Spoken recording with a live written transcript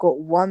got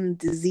one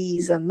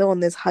disease and no one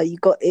knows how you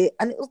got it,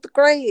 and it was the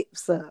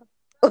grapes. Oh,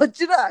 do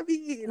you know what I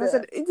mean? And I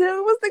said, it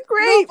was the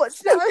No, but grapes.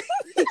 do you know what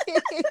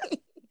I mean?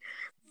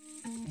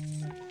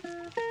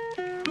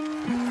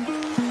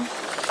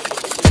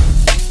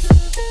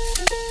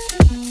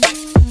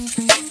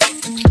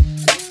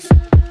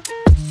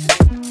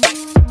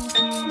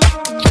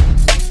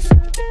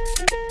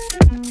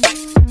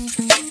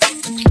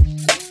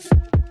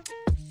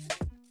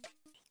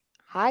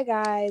 Hi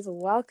guys,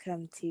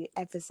 welcome to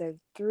episode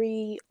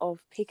 3 of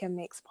Pick and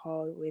Mix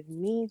Pod with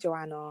me,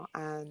 Joanna,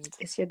 and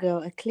It's your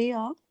girl,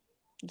 Aclea.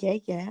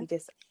 Yeah. we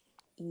just,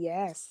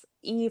 yes,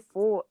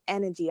 E4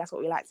 energy. That's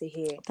what we like to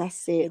hear.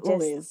 That's We're it, just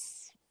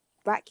always.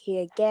 back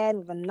here again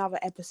with another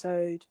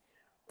episode,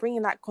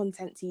 bringing that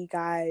content to you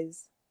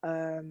guys.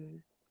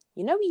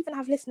 We even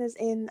have listeners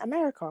in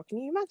America. Can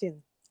you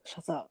imagine?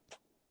 Shut up.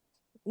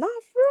 No,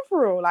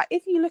 for real. Like,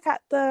 if you look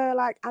at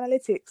the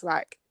analytics,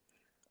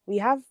 we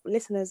have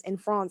listeners in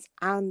France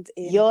and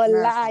in You're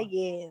America.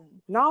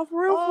 lying. No,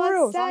 for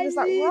real. So I'm just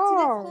like, Salut,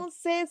 raw.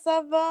 français,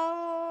 ça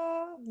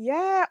va?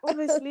 Yeah,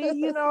 obviously,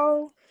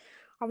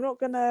 I'm not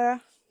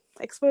gonna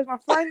expose my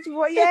French,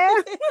 but yeah.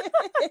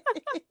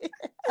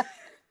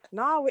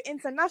 No, we're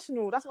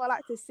international. That's what I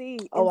like to see.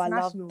 Oh, I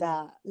love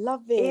that.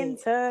 Love it.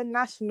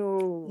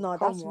 International. No,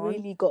 Come that's on.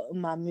 really got in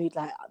my mood.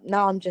 Like,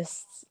 now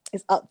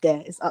it's up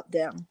there. It's up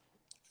there.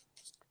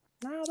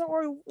 No, don't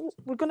worry.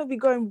 We're gonna be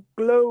going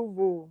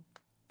global.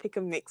 Pick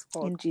and mix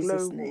pod. In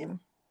Jesus' global. name.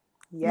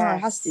 Yes. No, it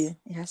has to.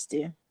 It has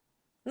to.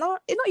 No,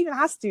 it not even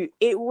has to.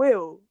 It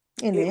will.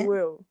 It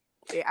will.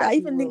 That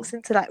even links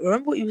into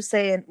remember what you were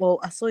saying? Well,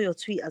 I saw your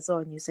tweet as well,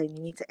 and you were saying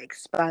you need to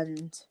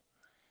expand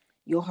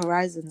your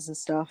horizons and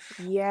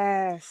stuff.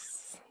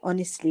 Yes.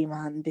 Honestly,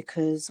 man,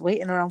 because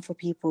waiting around for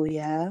people,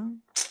 your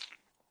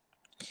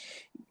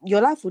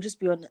life will just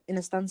be in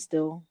a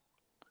standstill.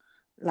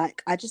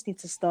 Like, I just need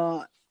to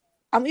start.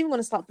 I'm even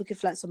going to start booking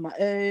flights on my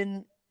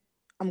own.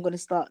 I'm going to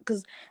start,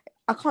 because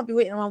I can't be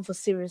waiting around for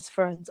serious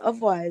friends.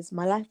 Otherwise,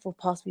 my life will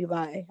pass me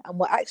by, and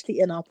we're actually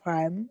in our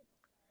prime.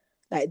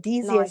 Like,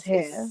 these years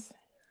here.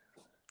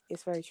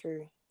 It's very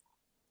true.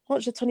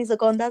 Once your 20s are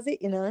gone, that's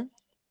it,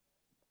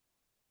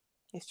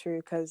 It's true,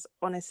 because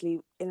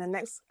honestly, in the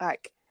next, me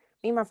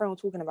and my friend were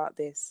talking about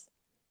this.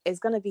 It's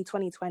going to be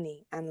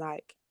 2020,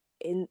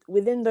 and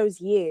within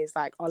those years,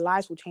 our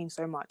lives will change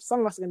so much.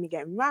 Some of us are going to be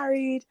getting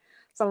married,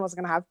 some of us are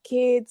going to have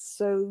kids,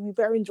 so we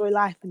better enjoy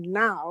life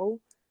now.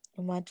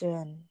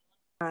 Imagine.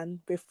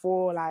 And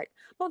before, not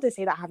to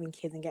say that having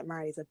kids and get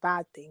married is a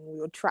bad thing or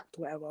you're trapped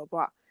or whatever,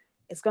 but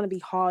it's going to be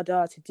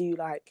harder to do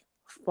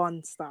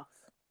fun stuff.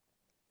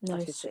 No,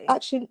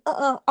 actually,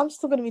 I'm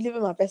still going to be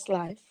living my best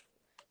life.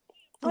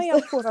 Oh yeah,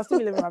 of course, I'll still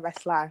be living my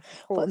best life.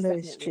 Of course, but no,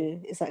 definitely. It's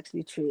true. It's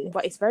actually true.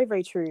 But it's very,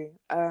 very true.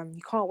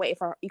 You can't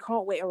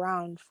wait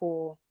around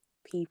for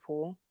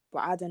people. But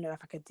I don't know if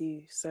I could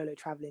do solo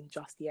traveling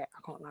just yet.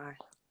 I can't lie.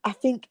 I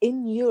think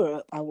in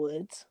Europe I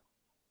would.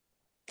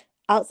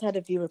 Outside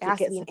of Europe, it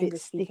gets a bit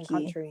sticky.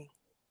 Country.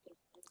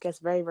 It gets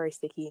very, very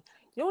sticky.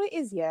 You know what it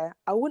is? Yeah,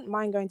 I wouldn't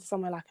mind going to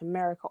somewhere like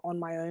America on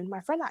my own.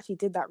 My friend actually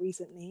did that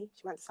recently.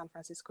 She went to San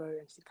Francisco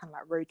and she did kind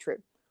of road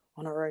trip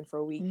on her own for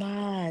a week.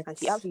 Mad. And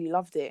she absolutely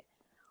loved it.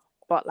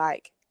 But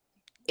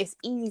it's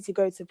easy to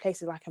go to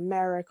places like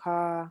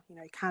America,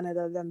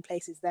 Canada, them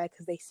places there,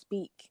 because they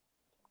speak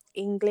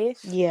English.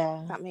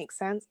 Yeah, that makes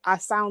sense. I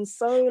sound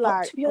so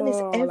but to be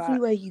honest,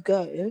 everywhere you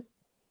go,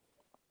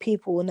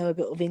 people will know a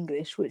bit of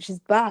English, which is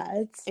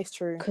bad. It's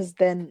true, because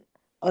then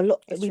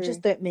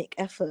just don't make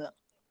effort.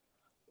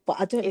 But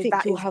I don't think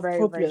you'll have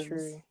problems. Very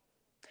true.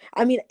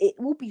 I mean, it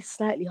will be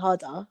slightly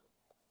harder,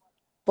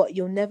 but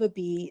there'll never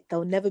be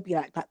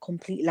that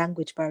complete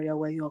language barrier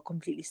where you're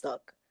completely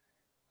stuck.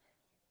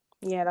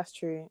 Yeah, that's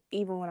true.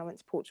 Even when I went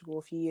to Portugal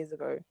a few years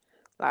ago,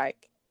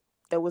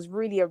 there was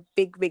really a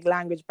big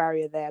language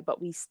barrier there, but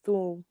we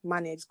still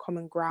managed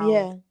common ground.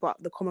 Yeah. But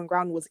the common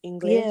ground was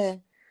English.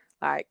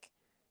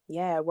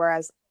 Yeah.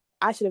 Whereas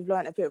I should have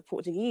learned a bit of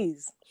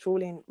Portuguese.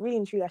 Really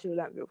and truly, I should have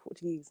learned a bit of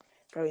Portuguese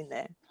going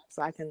there.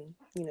 So I can,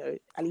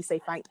 at least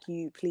say thank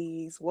you,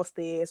 please. What's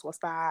this? What's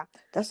that?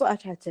 That's what I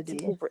tried to do.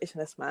 Typical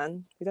Britishness,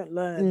 man. We don't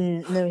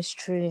learn. No, it's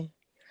true.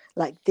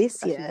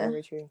 This year,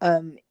 very true.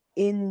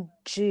 In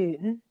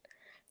June,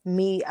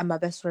 me and my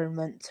best friend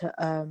went to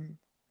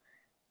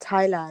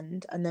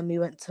Thailand, and then we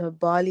went to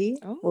Bali.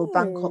 Well,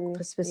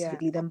 Bangkok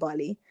specifically, then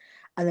Bali.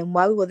 And then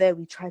while we were there,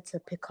 we tried to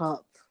pick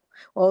up.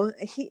 Well,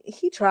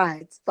 he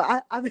tried,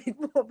 but I made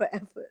more of an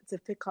effort to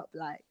pick up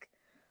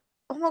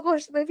oh my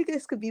gosh, maybe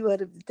this could be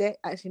word of the day.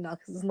 Actually, no,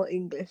 because it's not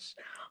English.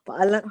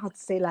 But I learned how to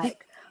say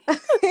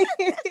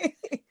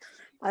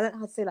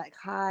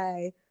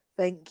hi,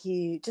 thank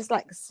you, just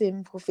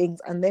simple things,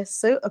 and they're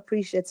so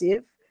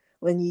appreciative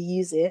when you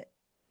use it.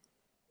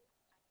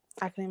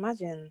 I can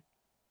imagine.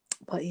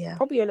 But yeah,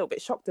 probably a little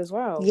bit shocked as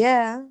well.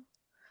 Yeah,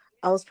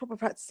 I was proper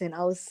practicing.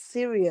 I was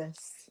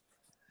serious.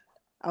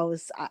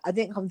 I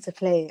didn't come to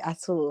play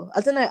at all.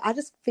 I don't know. I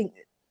just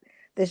think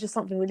there's just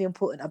something really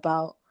important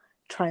about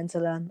trying to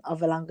learn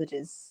other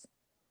languages.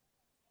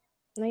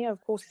 No, yeah, of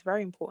course, it's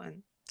very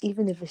important.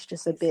 even if it's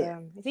just a bit.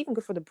 It's even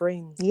good for the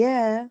brain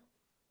Yeah,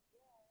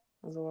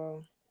 as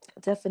well.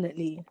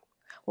 definitely.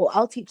 Well,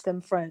 I'll teach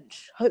them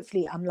French.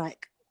 Hopefully,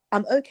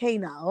 I'm okay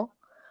now,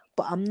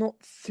 but I'm not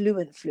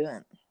fluent.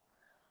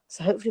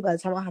 So hopefully, by the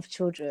time I have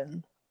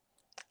children,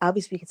 I'll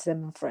be speaking to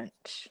them in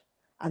French,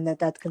 and their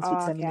dad can speak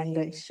to them Okay, in I hear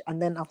you. English,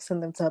 and then I'll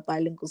send them to a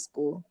bilingual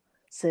school,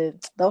 so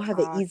they'll have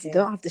it easy. They Okay.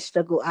 don't have the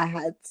struggle I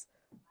had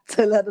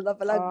to learn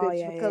another Oh language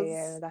yeah.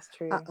 because, That's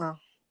true. uh-uh.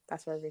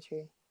 That's very, very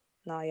true.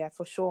 No, yeah,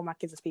 for sure. My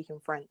kids are speaking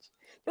French.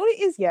 You know what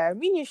it is? Yeah,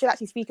 me and you should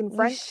actually speak in We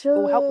French. It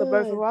will help the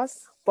both of should.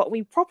 us. But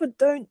we proper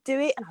don't do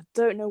it, and I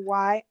don't know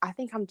why. I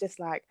think I'm just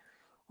like,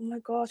 oh my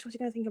gosh, what you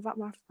gonna think about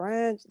my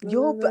French? I know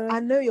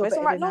you're But it's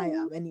all better right. than I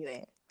No, am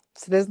anyway.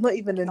 So there's not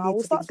even a no, need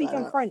we'll to start think like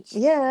speaking that. French.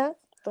 Yeah.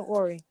 Don't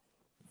worry.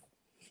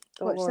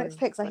 Don't Watch next worry.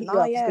 text I But hit you no,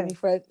 up, it's gonna yeah. be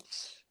French.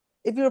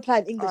 If you reply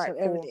in All English, right, I'm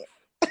airing cool.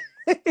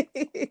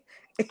 it.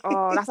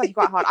 Oh, that's actually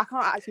quite hard. I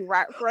can't actually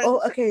write French.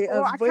 Oh, okay.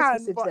 Or I Voice can,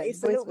 message but then. it's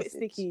a Voice little bit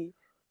message. sticky.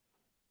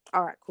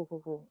 All right,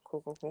 cool.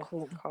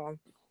 Cool. Calm.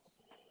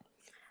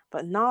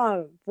 But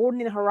no,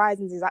 broadening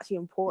horizons is actually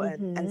important,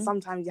 and Mm-hmm.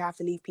 sometimes you have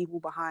to leave people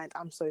behind.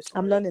 I'm so I'm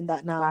sorry. learning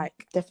that now.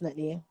 Like,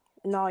 Definitely.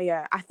 no,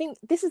 yeah, I think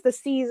this is the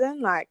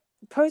season. Like,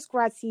 post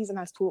grad season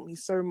has taught me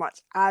so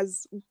much.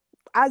 As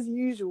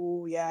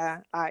usual,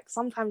 yeah. Like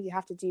sometimes you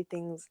have to do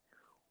things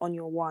on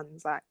your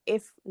ones. Like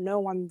if no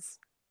one's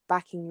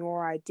backing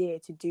your idea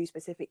to do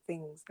specific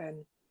things,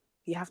 then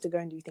you have to go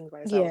and do things by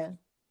yourself. Yeah.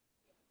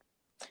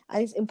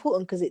 And it's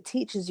important because it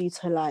teaches you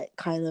to like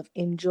kind of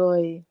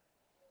enjoy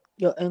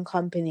your own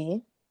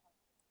company.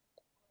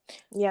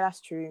 Yeah, that's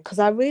true. Because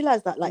I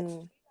realized that like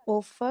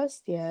well,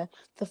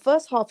 the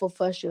first half of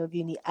first year of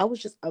uni, I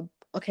was just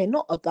okay,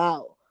 not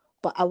about,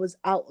 but I was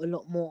out a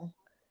lot more.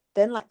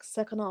 Then like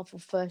second half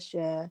of first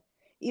year,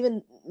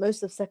 even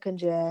most of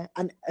second year,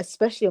 and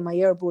especially on my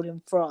year abroad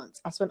in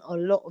France, I spent a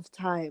lot of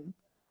time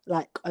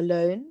like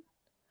alone.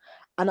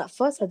 And at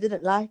first I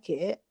didn't like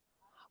it,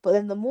 but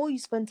then the more you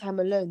spend time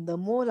alone, the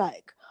more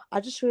like I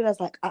just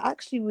realized like I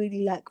actually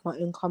really like my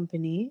own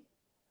company.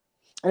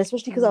 And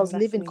especially because I was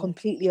living Definitely.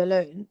 completely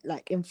alone,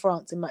 like in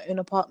France, in my own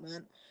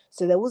apartment.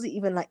 So there wasn't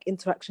even like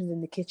interactions in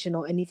the kitchen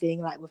or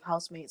anything like with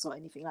housemates or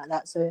anything like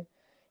that. So it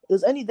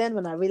was only then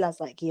when I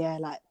realized like, yeah,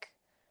 like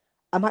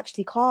I'm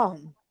actually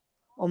calm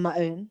on my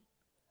own.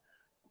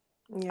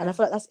 Yeah. And I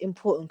feel like that's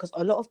important because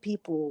a lot of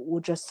people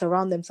will just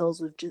surround themselves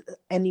with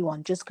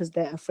anyone just because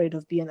they're afraid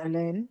of being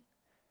alone.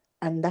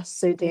 And that's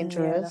so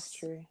dangerous. Yeah, that's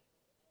true.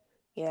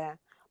 Yeah.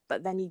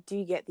 But then you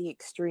do get the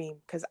extreme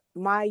because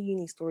my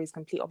uni story is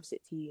complete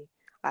opposite to you.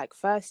 Like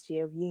first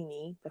year of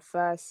uni, the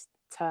first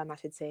term I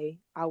should say,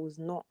 I was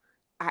not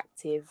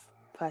active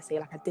per se.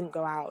 Like I didn't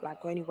go out. Like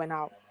I only went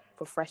out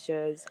for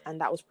freshers,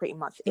 and that was pretty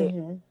much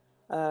it.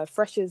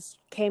 Freshers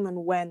came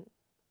and went,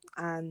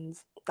 and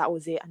that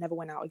was it. I never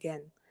went out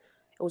again.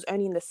 It was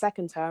only in the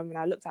second term when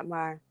I looked at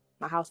my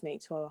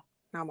housemates who are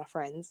now my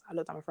friends. I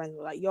looked at my friends and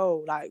were like,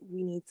 yo, like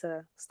we need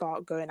to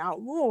start going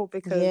out more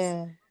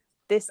because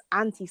this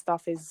anti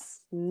stuff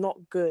is not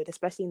good,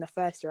 especially in the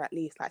first year at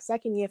least. Like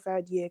second year,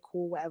 third year,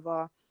 cool,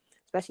 whatever,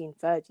 especially in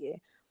third year.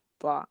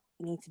 But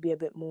you need to be a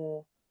bit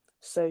more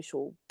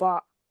social.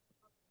 But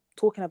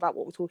talking about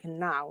what we're talking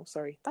now,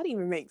 sorry, that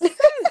even makes sense.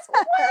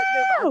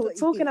 Wow!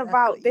 Talking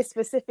about this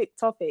specific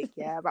topic,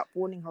 yeah, about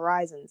broadening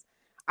horizons.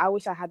 I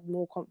wish I had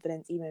more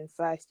confidence even in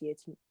first year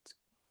to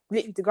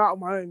literally to go out on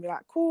my own and be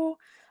like, cool,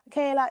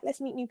 okay, like let's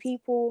meet new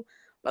people.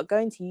 But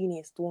going to uni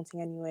is daunting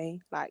anyway.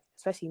 Like,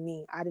 especially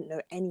me, I didn't know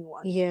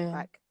anyone. Yeah.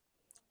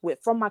 Like,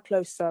 from my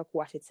close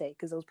circle, I should say,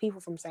 because there was people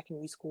from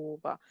secondary school,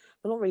 but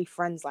we're not really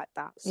friends like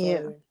that.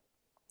 So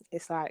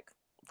it's like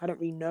I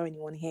don't really know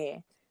anyone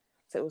here.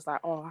 So it was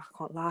like, oh, I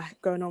can't lie,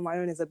 going on my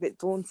own is a bit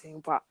daunting.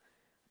 But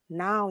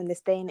now in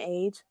this day and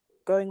age,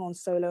 going on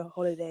solo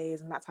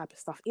holidays and that type of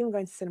stuff, even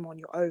going to cinema on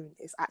your own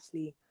is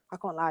actually, I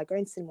can't lie,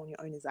 going to cinema on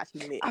your own is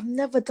actually lit. I've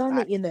never done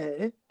it, you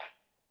know.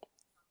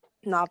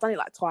 No, I've done it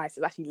like twice.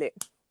 It's actually lit.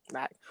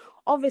 Like,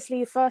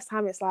 obviously, the first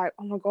time it's like,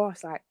 oh my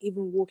gosh, like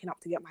even walking up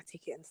to get my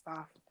ticket and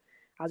stuff,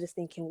 I was just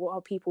thinking, what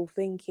are people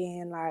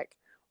thinking? Like,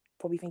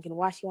 probably thinking,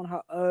 why is she on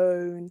her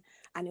own?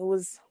 And it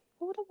was,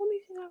 what movie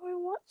did I go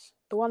and watch?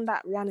 The one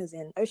that Rihanna's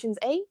in, Ocean's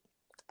 8.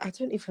 I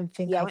don't even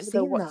think I've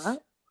seen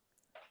that.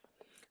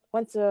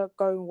 Went to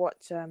go and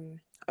watch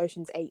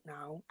Ocean's 8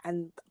 now,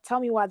 and tell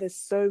me why there's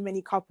so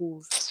many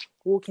couples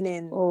walking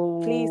in.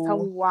 Please tell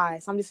me why.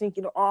 So I'm just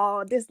thinking,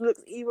 oh, this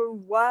looks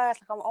even worse.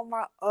 Like I'm on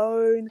my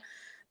own.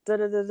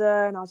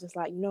 And I was just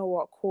like, you know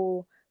what,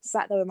 cool.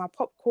 Sat there with my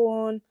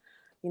popcorn,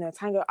 you know,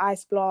 Tango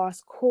Ice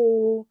Blast,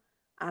 cool.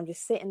 I'm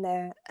just sitting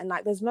there, and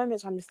like there's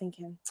moments where I'm just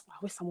thinking, I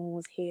wish someone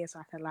was here so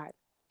I could like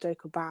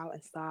joke about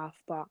and stuff.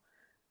 But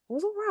it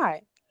was all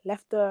right.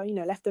 Left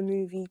the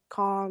movie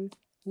calm,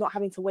 not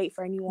having to wait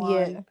for anyone.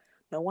 Yeah.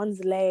 No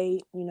one's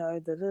late, you know,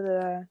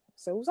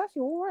 So it was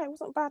actually all right. It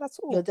wasn't bad at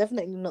all. You're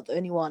definitely not the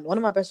only one. One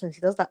of my best friends,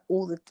 he does that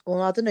well,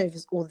 I don't know if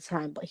it's all the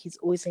time, but he's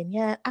always saying,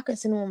 yeah, I can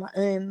cinema on my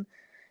own.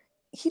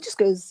 He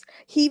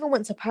even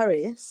went to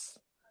Paris,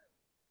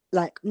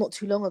 like, not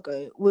too long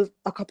ago with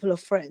a couple of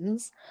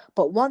friends.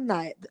 But one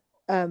night,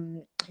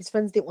 his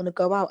friends didn't want to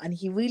go out, and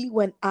he really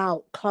went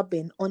out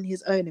clubbing on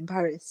his own in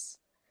Paris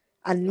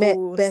and met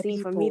Oh, bare see,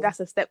 for me, people. that's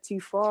a step too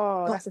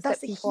far. But That's a step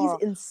too he's far.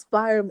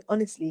 inspiring.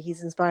 Honestly,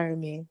 he's inspiring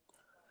me.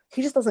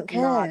 He just doesn't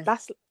Nah, care.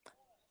 that's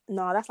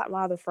like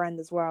my other friend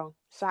as well.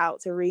 Shout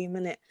out to Reem,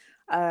 innit?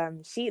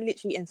 She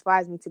literally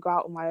inspires me to go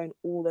out on my own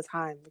all the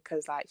time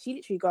because like she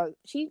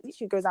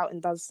literally goes out and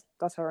does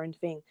her own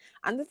thing.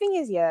 And the thing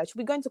is, yeah, she'll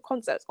be going to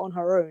concerts on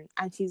her own,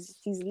 and she's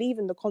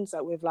leaving the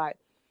concert with like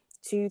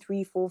 2,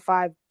 3, 4,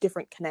 5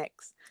 different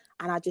connects.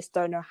 And I just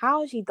don't know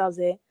how she does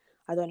it.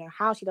 I don't know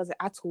how she does it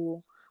at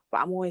all. But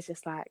I'm always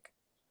just like,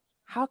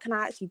 how can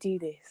I actually do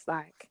this?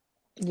 Like,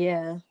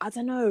 Yeah, I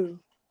don't know.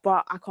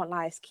 But I can't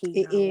lie, it's key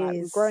it now. Like,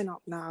 we're is. growing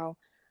up now.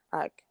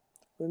 Like,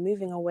 we're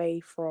moving away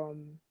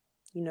from,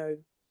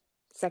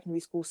 secondary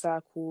school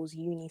circles,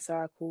 uni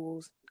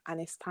circles,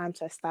 and it's time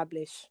to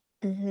establish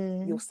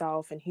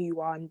yourself and who you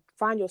are and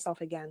find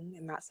yourself again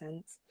in that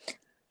sense.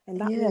 And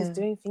that means Yeah,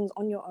 doing things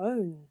on your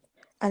own.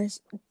 and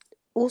it's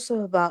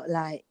also about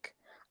like,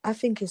 I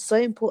think it's so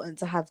important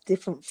to have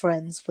different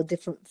friends for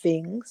different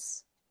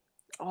things.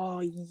 Oh,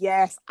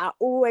 yes. I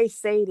always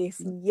say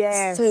this.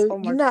 Yes. So Oh,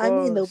 you my know what I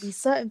mean? There'll be gosh.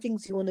 certain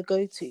things you want to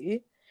go to,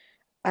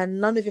 and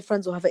none of your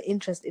friends will have an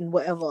interest in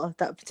whatever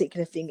that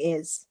particular thing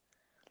is,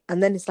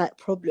 and then it's like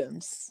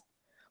problems.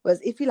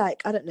 Whereas if you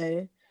like, I don't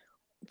know,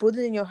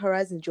 broadening your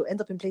horizons, you'll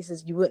end up in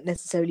places you wouldn't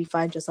necessarily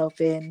find yourself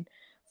in.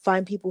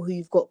 Find people who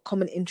you've got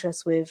common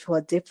interests with who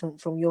are different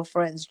from your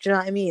friends. Do you know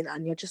what I mean?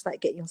 And you're just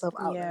like getting yourself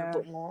out there a Yeah.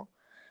 bit more.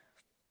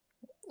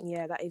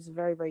 Yeah, that is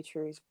very, very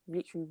true. It's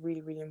literally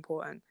really, really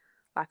important.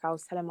 Like I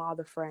was telling my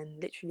other friend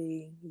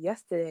literally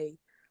yesterday,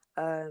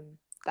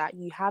 that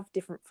you have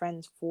different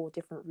friends for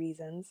different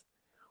reasons.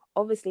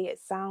 Obviously, it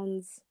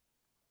sounds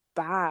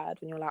bad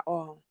when you're like,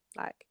 oh,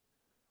 like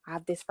I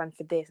have this friend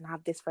for this and I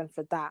have this friend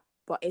for that.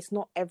 But it's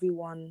not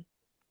everyone,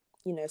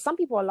 some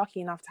people are lucky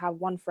enough to have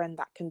one friend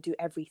that can do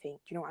everything. Do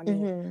you know what I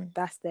mean?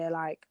 That's their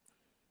like,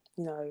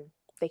 you know,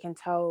 they can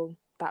tell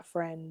that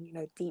friend,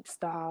 deep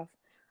stuff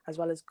as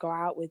well as go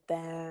out with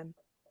them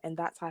and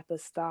that type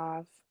of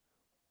stuff.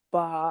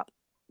 But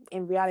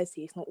in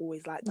reality, it's not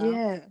always like that.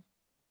 Yeah.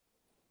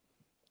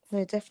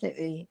 No,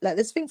 definitely. Like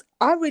there's things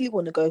I really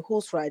want to go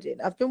horse riding.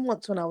 I've been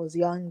once when I was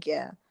young,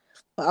 yeah.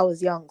 But I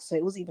was young, so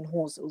it wasn't even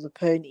horse, it was a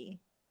pony.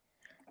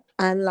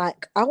 And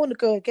like I want to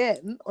go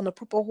again on a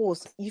proper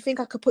horse. You think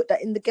I could put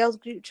that in the girls'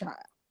 group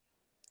chat?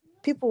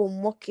 People will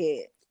mock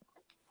it.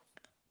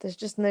 There's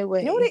just no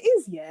You know what way. it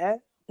is, yeah?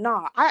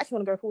 Nah, I actually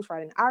want to go horse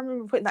riding. I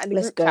remember putting that in the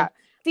Let's group go. chat.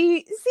 Do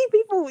you see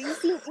people? You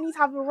need to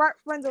have the right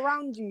friends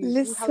around you. You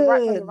need to have the right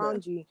friends Listen.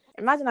 around you.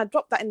 Imagine I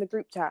dropped that in the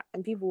group chat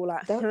and people were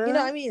like, You know what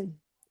huh? I mean?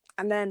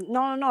 And then,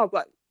 no,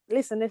 but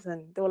listen.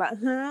 They were like,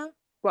 huh?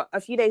 But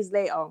a few days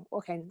later,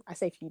 okay, I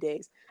say a few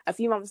days, a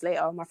few months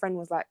later, my friend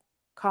was like,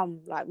 come,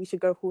 like, we should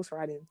go horse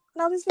riding.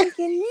 And I was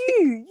thinking,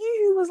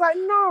 you was like,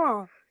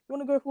 nah, you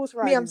want to go horse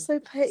Me, I'm riding? so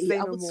petty. Say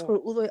I no would more. scroll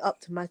all the way up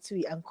to my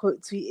tweet and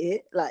quote tweet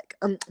it. Like,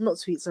 not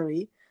tweet,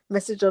 sorry.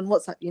 Message on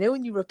WhatsApp. You know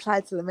when you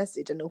reply to the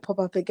message and it'll pop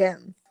up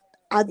again?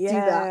 I'd do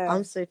that. Yeah,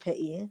 I'm so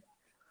petty.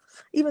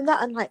 Even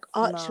that and like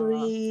nah.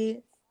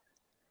 archery.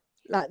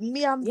 Like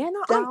me, I'm Yeah,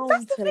 no, down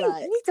that's the to thing. You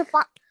like, need to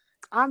find.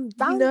 I'm you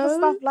down for know?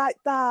 stuff like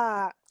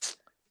that.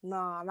 No,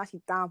 I'm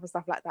actually down for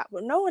stuff like that.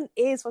 But no one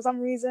is for some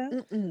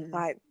reason. Mm-mm.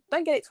 Like,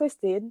 don't get it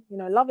twisted.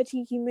 Love a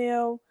cheeky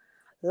meal,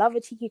 love a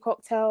cheeky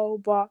cocktail,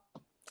 but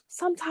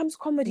sometimes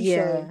comedy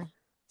show. Yeah.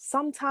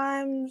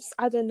 Sometimes,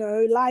 I don't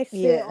know, live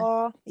Yeah.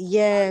 theatre.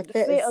 Yeah, The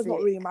theatre's theatre's not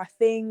sick. really my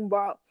thing,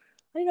 but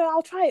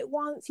I'll try it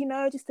once,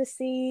 just to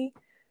see,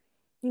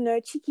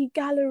 cheeky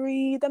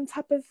gallery, them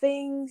type of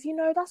things.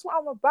 That's what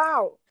I'm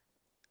about.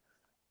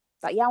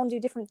 Like, yeah, I want to do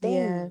different Yeah.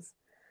 things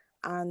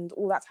and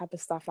all that type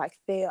of stuff, like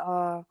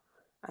theatre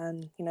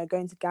and,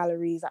 going to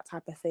galleries, that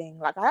type of thing.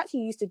 Like, I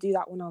actually used to do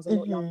that when I was a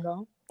lot younger.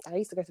 I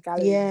used to go to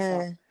galleries and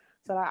stuff. Yeah.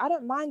 So, like, I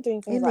don't mind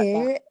doing things In like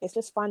that. it. It's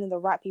just finding the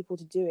right people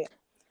to do it.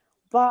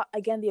 But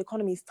again, the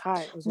economy's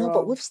tight as No, but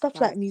well. with stuff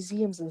like Like,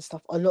 museums and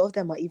stuff, a lot of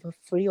them are either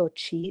free or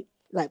cheap.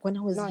 Like when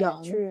I was no, yeah,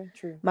 young, true,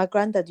 true. my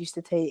granddad used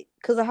to take,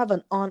 because I have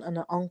an aunt and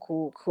an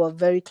uncle who are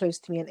very close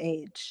to me in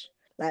age.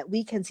 Like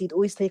weekends, he'd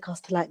always take us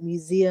to like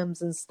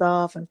museums and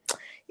stuff. And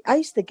I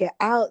used to get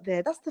out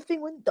there. That's the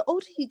thing. When the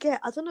older you get,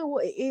 I don't know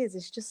what it is.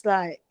 It's just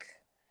like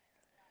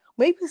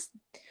maybe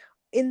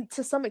in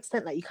to some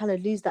extent, like you kind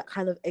of lose that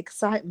kind of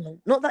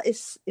excitement. Not that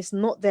it's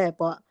not there,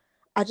 but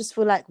I just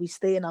feel like we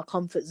stay in our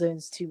comfort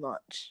zones too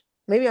much.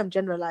 Maybe I'm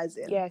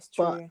generalizing, Yeah, it's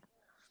but true.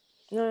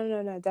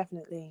 No,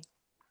 definitely.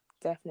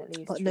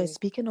 Definitely it's no. true.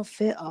 Speaking of It's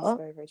theatre,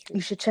 very, very true.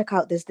 you should check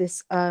out. There's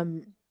this. My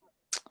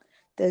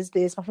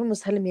friend was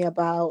telling me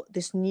about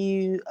this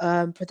new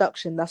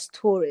production that's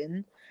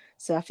touring.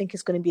 So I think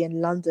it's going to be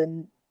in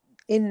London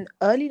in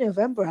early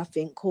November. I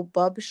think called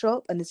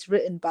Barbershop, and it's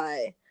written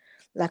by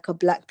like a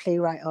black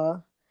playwright.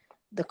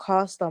 The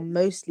cast are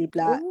mostly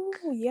black. Oh,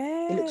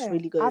 It looks yeah.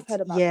 really I've good.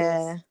 heard about this.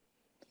 Yeah.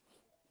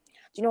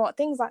 Do you know what?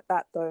 Things like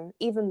that, though,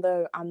 even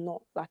though I'm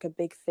not like a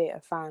big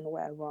theatre fan or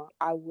whatever,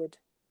 I would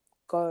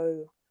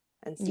go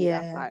and see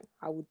that. Yeah. Like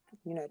I would,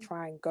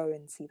 try and go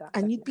and see that,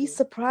 And you'd be definitely.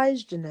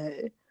 surprised,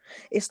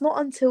 It's not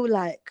until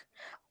like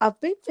I've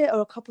been theatre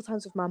a couple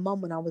times with my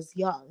mum when I was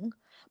young,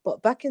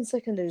 but back in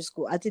secondary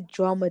school, I did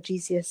drama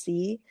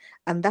GCSE,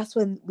 and that's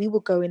when we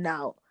were going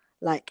out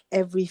like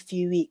every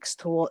few weeks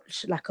to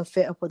watch like a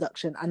theatre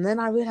production. And then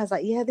I realized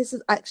like, yeah, this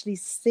is actually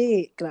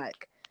sick.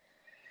 Like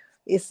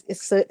it's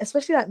so,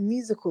 especially like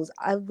musicals.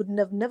 I would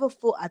never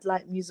thought I'd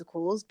like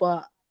musicals,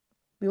 but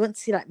we went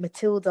to see like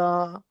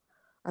Matilda,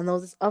 and there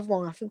was this other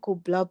one I think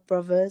called Blood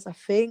Brothers, I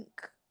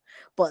think.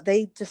 But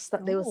they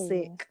were Oh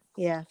sick.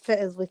 Yeah,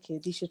 Theatre's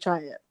wicked. You should try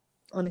it.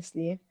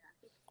 Honestly.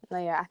 no,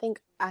 yeah. I think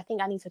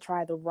I need to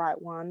try the right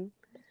one.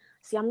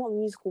 See, I'm not a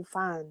musical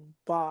fan,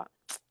 but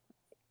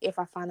if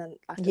I find like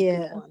a good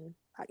Yeah. one,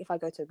 like if I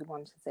go to a good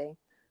one, to say,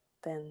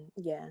 then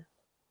yeah.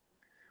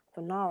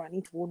 But no, I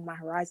need to broaden my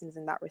horizons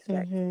in that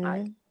respect.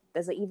 Like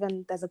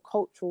Mm-hmm. there's a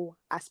cultural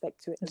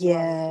aspect to it as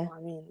well. Do you Yeah. know what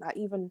I mean? Like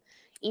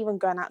even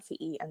going out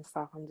to eat and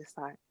stuff, I'm just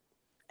like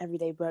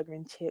everyday burger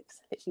and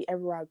chips. Literally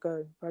everywhere I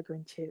go, burger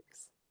and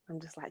chips. I'm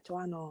just like,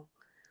 Joanna,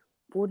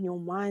 broaden your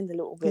mind a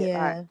little bit.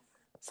 Like Yeah.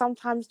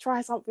 sometimes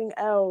try something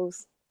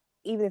else,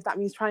 even if that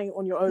means trying it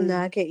on your No,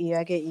 own. I get you.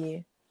 I get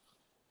you.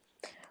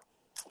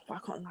 But I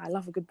can't lie, I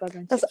love a good burger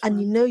and That's chips, and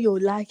man.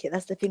 you'll like it.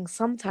 That's the thing.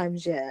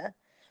 Sometimes, yeah,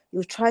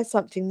 you'll try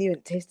something new and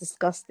it tastes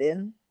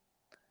disgusting.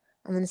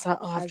 And then it's like,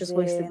 oh, I've As just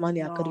wasted in,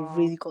 money. I could have no,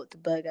 really got the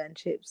burger and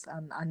chips,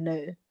 and I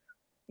know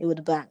it would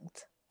have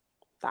banged.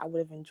 that I would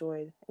have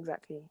enjoyed.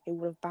 Exactly. It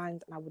would have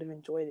banged and I would have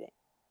enjoyed it.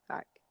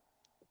 Like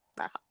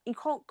you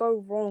can't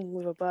go wrong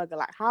with a burger.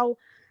 Like how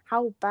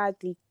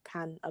badly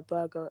can a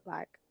burger,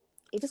 like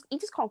you just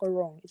can't go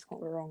wrong. You just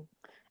can't go wrong.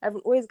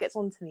 Everyone always gets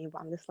on to me,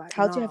 but I'm just like,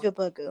 How do you have nah. your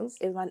burgers?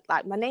 Is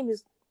my name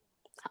is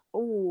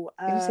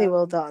If you say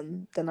well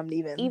done, then I'm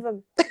leaving.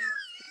 even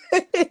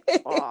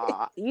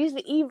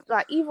usually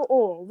either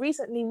or.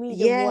 Recently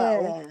medium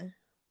well, Yeah.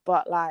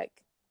 but like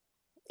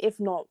if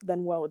not,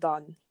 then well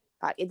done.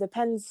 Like it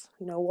depends,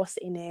 what's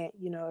in it,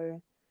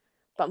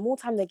 But more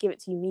time they give it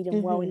to you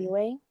medium well Mm-hmm.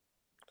 anyway.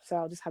 So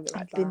I'll just have it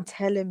like I've been that.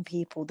 telling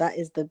people that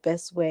is the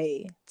best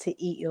way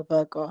to eat your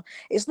burger.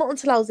 It's not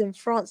until I was in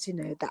France,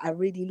 that I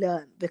really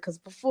learned, because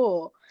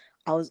before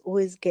I was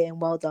always getting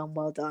well done,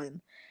 well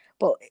done.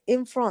 But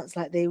in France,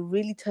 like they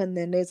really turn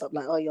their nose up,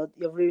 like, oh, you're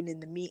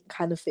ruining the meat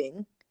kind of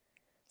thing.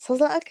 So I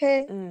was like,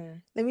 okay,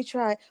 Mm. let me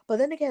try. But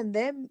then again,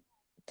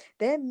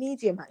 their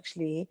medium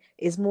actually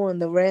is more on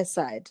the rare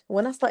side.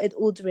 When I started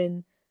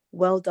ordering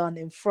well done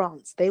in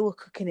France, they were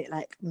cooking it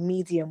like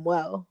medium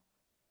well.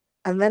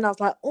 And then I was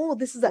like, oh,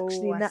 this is Oh,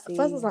 actually I First,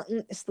 I was see.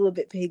 like, it's still a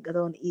bit pink. I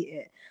don't want to eat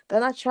it.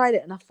 Then I tried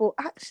it and I thought,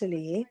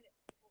 actually,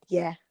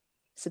 yeah,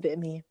 it's a bit of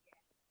me.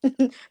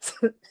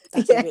 So,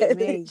 That's a yeah, bit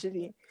me.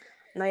 literally.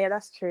 No, yeah,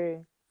 that's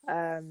true.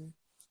 Um,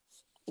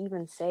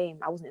 Even same.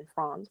 I wasn't in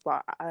France,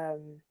 but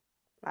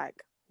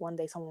like one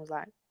day someone was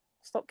like,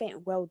 "Stop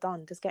getting well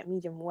done. Just get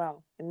medium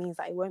well." It means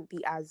that it won't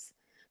be as,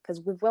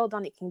 because with well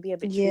done it can be a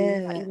bit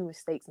chewy, like Yeah. even with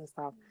steaks and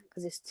stuff,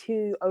 because it's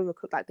too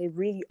overcooked. Like they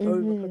really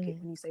overcook it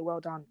Mm-hmm. when you say well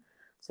done.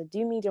 So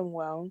do medium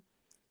well.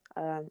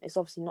 It's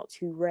obviously not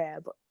too rare,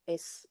 but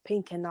it's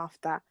pink enough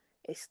that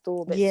it's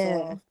still a bit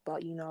Yeah. soft,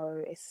 but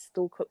it's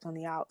still cooked on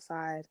the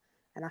outside.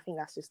 And I think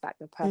that's just like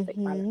the perfect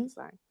Mm-hmm. balance.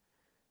 Like,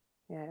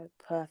 yeah,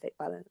 perfect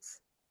balance.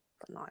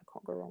 But no, I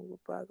can't go wrong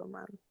with burger,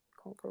 man.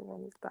 Can't go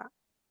wrong with that.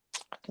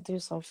 I could do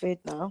some food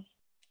now.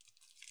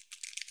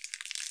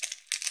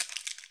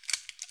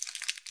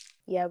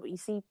 Yeah, but you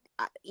see,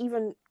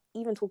 even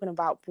talking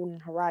about broadening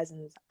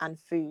horizons and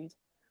food,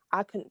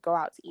 I couldn't go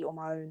out to eat on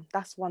my own.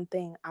 That's one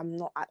thing. I'm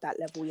not at that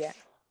level yet.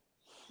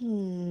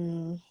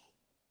 Hmm.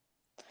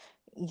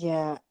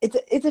 Yeah.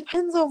 It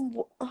depends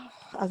on.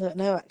 I don't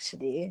know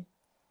actually.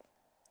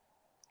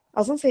 I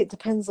was gonna say it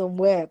depends on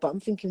where, but I'm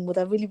thinking, would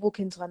I really walk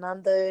into a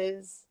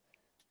Nando's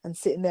and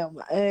sitting there on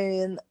my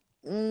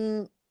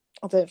own?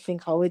 I don't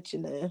think I would.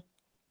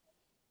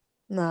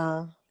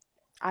 Nah.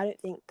 I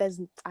don't think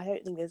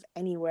there's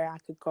anywhere I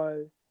could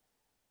go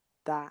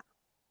that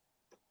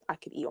I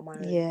could eat on my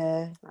own.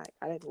 Yeah. Like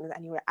I don't think there's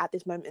anywhere at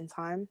this moment in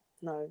time.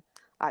 No.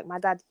 Like my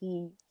dad,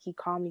 he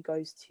calmly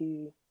goes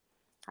to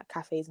like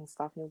cafes and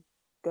stuff, and he'll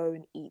go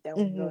and eat there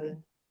on his Mm-hmm.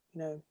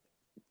 own.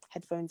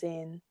 Headphones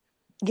in.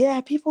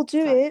 Yeah, people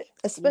do Like it, yeah,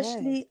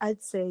 especially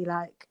I'd say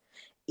like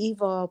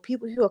either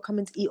people who are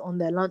coming to eat on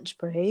their lunch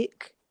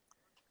break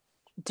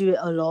do it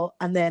a lot,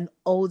 and then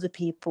older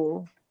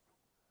people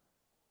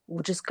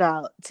will just go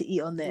out to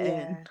eat on their own.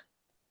 yeah,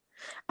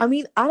 I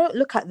mean, I don't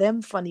look at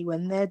them funny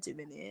when they're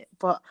doing it,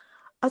 but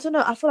I don't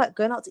know. I feel like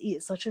going out to eat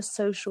is such a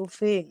social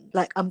thing.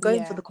 Like I'm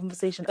going for yeah. the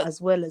conversation But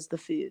as well as the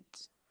food.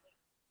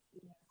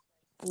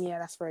 yeah,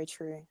 that's very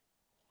true.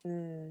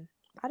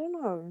 I don't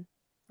know.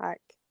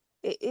 Like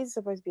it is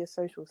supposed to be a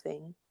social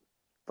thing,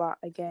 but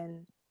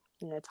again,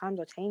 times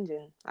are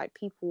changing. Like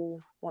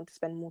people want to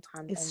spend more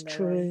time It's on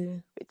their own,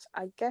 true. which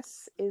I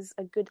guess is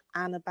a good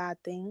and a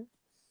bad thing.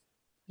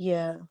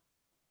 Yeah.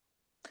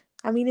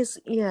 I mean, it's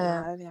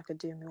Nah, I don't think I could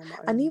do a meal on my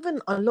and own.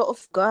 even a lot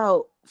of go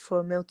out for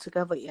a meal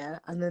together, yeah,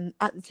 and then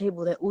at the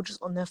table they're all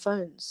just on their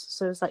phones.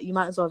 So it's like you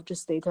might as well have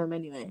just stayed home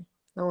anyway.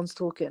 No one's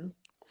talking.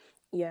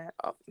 Yeah,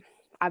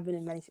 I've been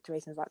in many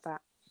situations like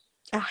that.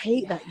 I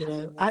hate Yeah, that, you I've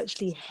been know. in I many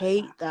actually situations like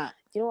that. hate that.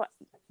 Do you know what?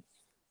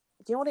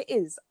 Do you know what it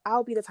is?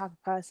 I'll be the type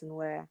of person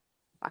where,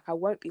 like, I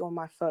won't be on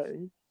my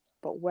phone,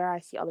 but where I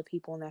see other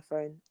people on their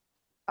phone,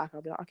 like,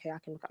 I'll be like, okay, I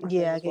can look at my phone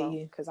Yeah, I as get well,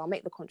 you. because I'll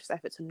make the conscious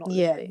effort to not look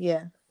at Yeah, it.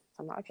 yeah.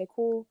 So I'm like, okay,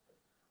 cool.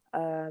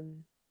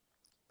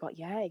 But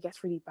yeah, it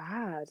gets really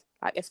bad.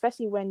 Like,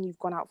 especially when you've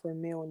gone out for a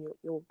meal and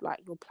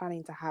you're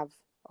planning to have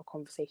a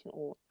conversation,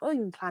 or not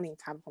even planning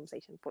to have a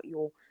conversation, but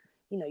you're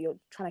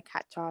trying to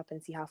catch up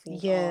and see how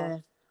things are. Yeah.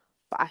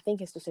 But I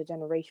think it's just a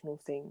generational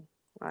thing.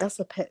 Like, That's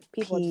a pet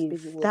people are just peeve.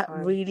 busy all the That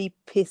time. really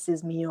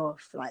pisses me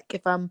off. Like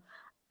if I'm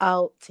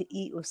out to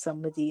eat with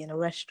somebody in a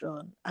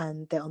restaurant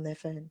and they're on their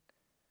phone,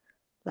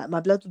 like my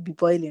blood would be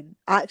boiling.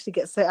 I actually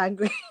get so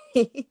angry.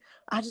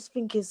 I just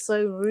think it's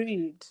so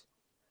rude.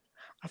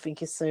 I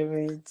think it's so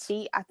rude.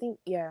 See, I think,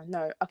 yeah,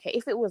 no, okay,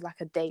 if it was like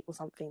a date or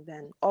something,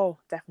 then, oh,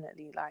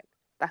 definitely, like,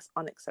 that's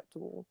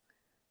unacceptable.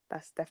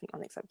 That's definitely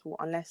unacceptable.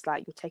 Unless,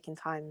 like, you're taking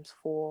times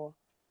for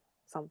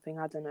something,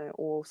 I don't know,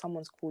 or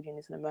someone's called you and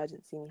it's an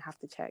emergency and you have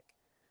to check.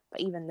 But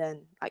even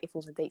then, like, if it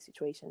was a date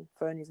situation,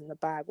 phone is in the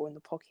bag or in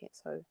the pocket.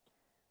 So,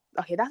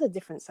 okay, that's a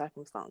different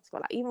circumstance.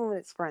 But, like, even when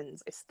it's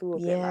friends, it's still a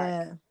bit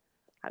Yeah.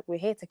 like we're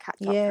here to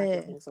catch up type of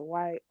Yeah. thing. So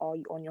why are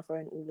you on your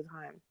phone all the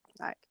time?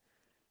 Like,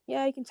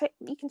 yeah, you can check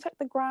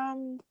the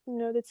gram,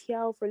 the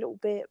TL for a little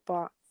bit,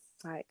 but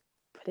like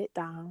put it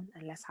down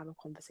and let's have a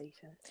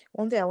conversation.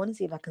 One day I want to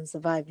see if I can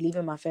survive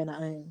leaving my phone at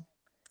home.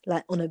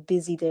 Like on a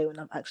busy day when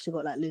I've actually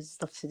got like loads of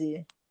stuff to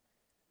do.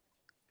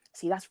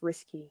 See, that's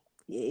risky.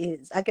 It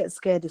is. I get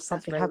scared if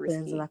That's something very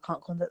happens and I risky.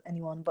 can't contact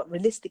anyone. But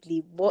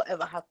realistically,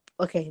 whatever happens,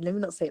 okay, let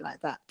me not say it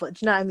like that. But do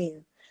you know what I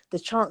mean? The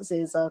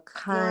chances are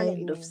No, I know what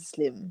you kind of mean.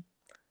 slim.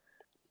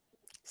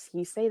 See,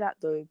 you say that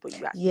though, but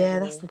you actually never Yeah,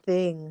 that's know. the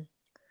thing.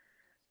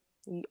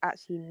 You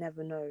actually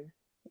never know.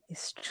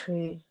 It's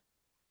true.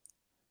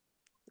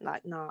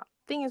 Like, nah.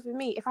 Thing is with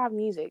me, if I have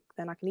music,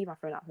 then I can leave my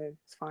phone at home.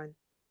 It's fine.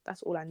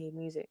 That's all I need,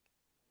 music,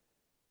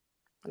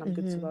 and I'm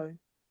good to Mm-hmm. go.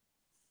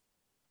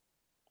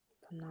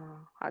 But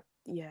nah,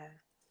 yeah,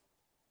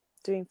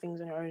 doing things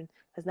on your own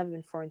has never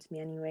been foreign to me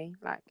anyway.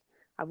 Like,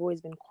 I've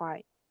always been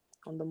quite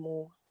on the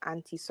more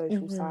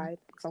anti-social Mm-hmm. side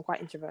because I'm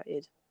quite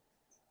introverted.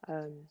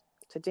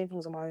 So doing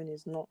things on my own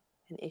is not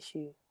an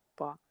issue.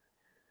 But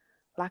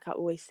like I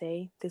always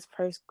say, this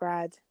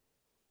post-grad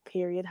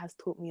period has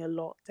taught me a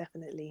lot,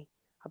 definitely,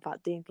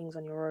 about doing things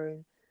on your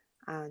own,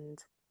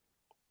 and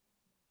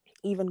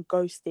even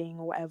ghosting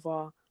or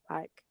whatever.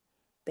 Like,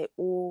 they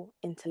all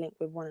interlink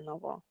with one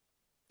another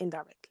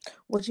indirectly.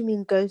 What do you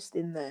mean ghost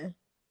in there?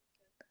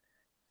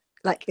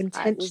 Like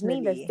Like, with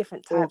me, there's intentionally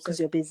different or types because of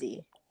you're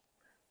busy?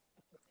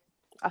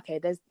 okay.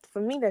 There's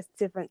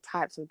different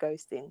types of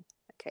ghosting.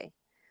 Okay,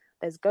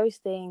 there's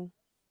ghosting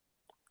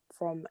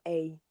from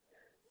a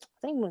I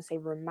don't even want to say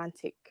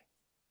romantic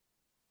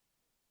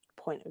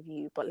point of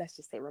view, but let's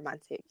just say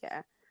romantic,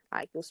 yeah.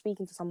 Like, you're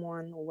speaking to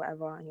someone or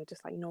whatever, and you're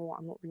just like, you know what,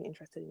 I'm not really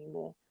interested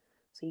anymore.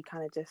 So you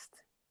kind of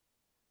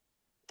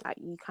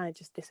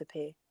just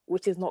disappear,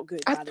 which is not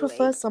good, by I'd the way.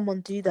 prefer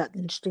someone do that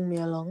than string me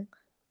along.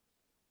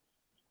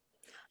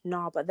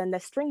 Nah, but then they're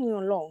stringing you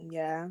along,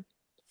 yeah,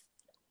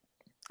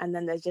 and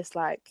then there's just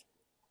like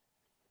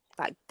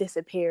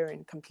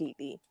disappearing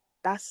completely.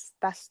 That's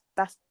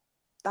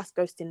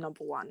ghosting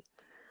number one.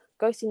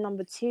 Ghosting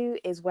number two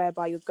is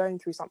whereby you're going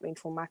through something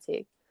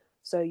traumatic,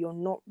 so you're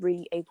not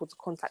really able to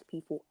contact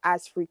people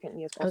as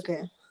frequently as Okay.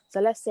 possible.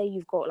 So let's say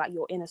you've got like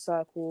your inner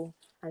circle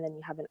and then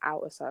you have an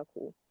outer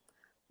circle.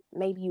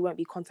 Maybe you won't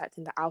be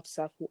contacting the outer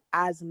circle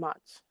as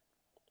much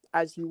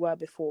as you were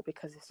before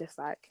because it's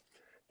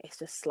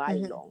just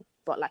slightly Mm-hmm. long.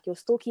 But like, you're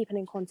still keeping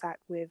in contact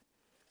with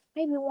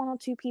maybe one or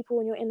two people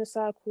in your inner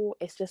circle.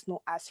 It's just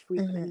not as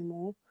frequent Mm-hmm.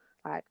 anymore.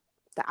 Like,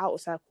 the outer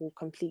circle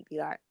completely,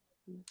 like,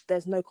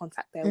 there's no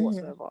contact there Mm-hmm.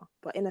 whatsoever.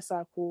 But inner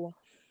circle,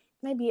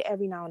 maybe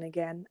every now and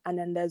again. And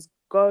then there's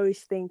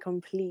ghosting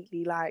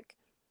completely. Like,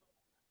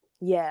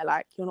 yeah,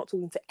 like, you're not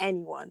talking to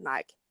anyone.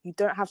 Like, you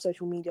don't have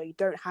social media, you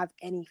don't have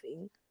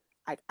anything,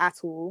 like, at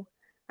all.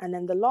 And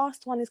then the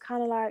last one is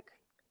kind of like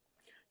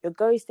you're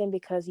ghosting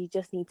because you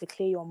just need to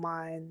clear your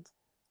mind.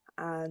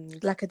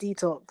 And Like a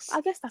detox.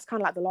 I guess that's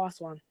kind of like the last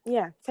one.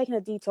 Yeah, taking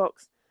a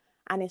detox.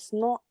 And it's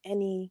not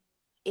any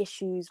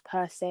issues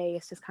per se.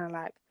 It's just kind of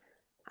like,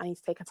 I need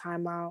to take a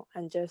time out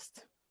and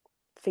just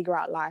figure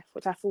out life,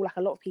 which I feel like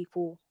a lot of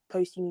people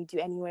post uni do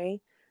anyway.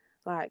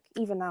 Like,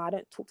 even now, I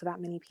don't talk to that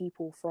many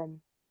people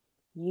from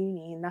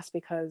uni, and that's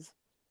because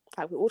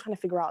like, we're all trying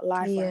to figure out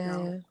life right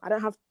now. Yeah. I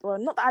don't have, well,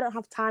 not that I don't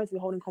have time to be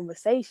holding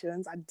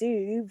conversations. I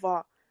do,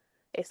 but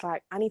it's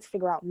like I need to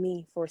figure out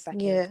me for a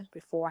second Yeah.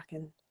 before I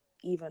can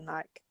even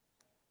like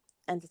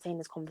entertain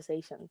this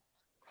conversation.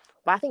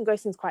 But I think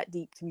ghosting is quite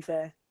deep, to be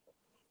fair.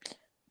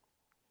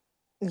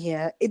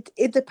 Yeah.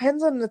 It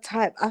depends on the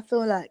type. I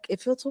feel like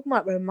if you're talking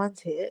about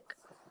romantic,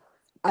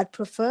 I'd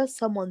prefer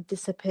someone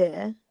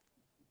disappear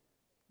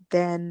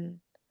then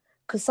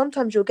because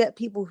sometimes you'll get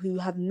people who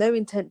have no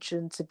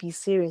intention to be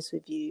serious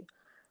with you,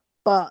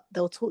 but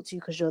they'll talk to you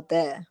because you're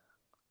there.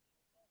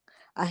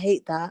 I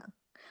hate that.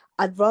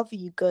 I'd rather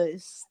you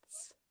ghost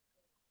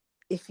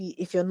if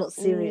you're not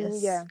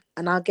serious, Yeah.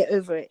 and I'll get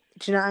over it.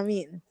 Do you know what I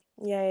mean?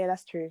 Yeah,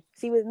 that's true.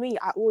 See, with me,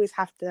 I always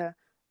have to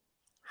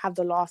have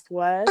the last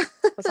word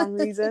for some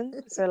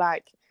reason. So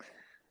like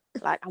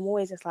I'm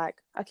always just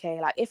like,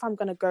 okay, like if I'm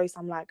gonna ghost,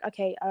 I'm like,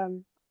 okay,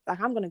 like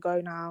I'm gonna go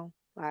now,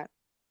 like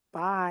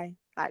bye,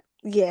 like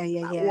Yeah.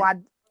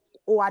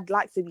 or I'd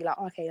like to be like,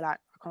 okay, like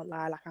I can't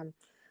lie, like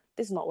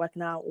this is not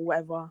working out or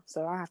whatever,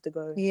 so I have to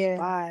go, Yeah.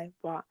 bye.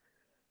 But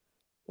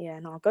yeah,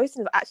 no,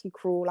 ghosting is actually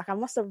cruel. Like I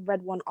must have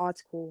read one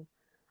article,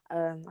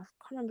 I can't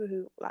remember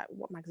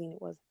what magazine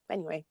it was. But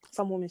anyway,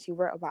 some woman, she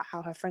wrote about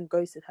how her friend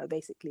ghosted her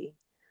basically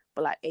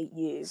for like 8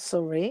 years.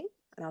 Sorry.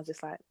 And I was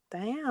just like,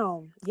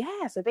 damn.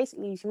 Yeah. So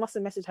basically, she must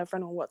have messaged her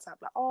friend on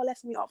WhatsApp, like, oh,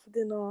 let's meet up for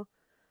dinner.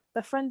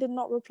 The friend did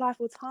not reply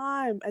for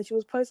time. And she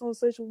was posting on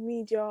social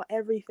media,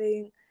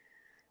 everything.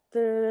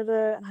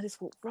 And I just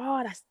thought,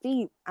 bro, that's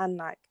deep. And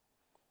like,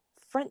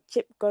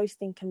 friendship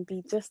ghosting can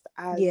be just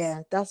as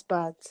that's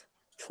bad.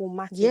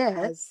 traumatic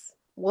as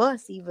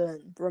worse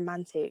even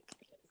romantic.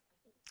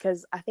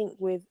 Because I think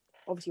with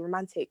obviously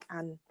romantic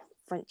and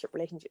friendship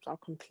relationships are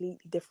completely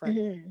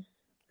different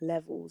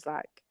levels.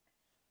 Like,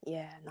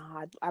 yeah, no,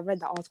 I read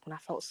that article and I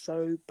felt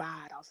so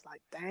bad. I was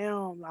like,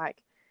 damn,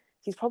 like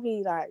she's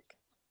probably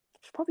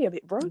a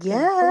bit broken. Yeah,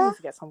 she probably needs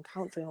to get some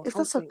counseling or if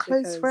that's something. a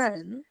close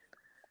friend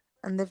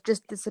and they've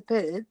just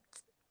disappeared,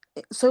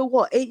 so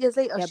what, 8 years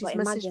later she's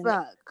messaged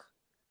back?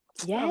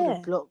 I would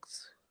have blocked.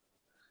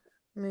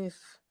 Move.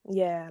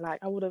 Yeah,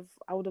 like I would have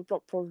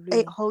blocked probably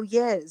 8 whole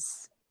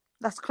years.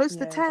 That's close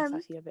to 10. That's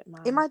actually a bit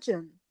mad.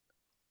 Imagine.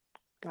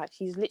 Like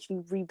she's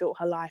literally rebuilt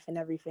her life and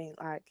everything.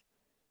 Like,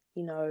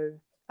 you know,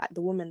 like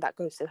the woman that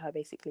ghosted her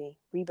basically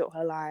rebuilt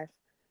her life,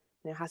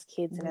 you know, has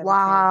kids and everything.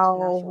 Wow.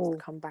 And now she wants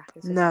to come back.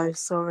 No, like,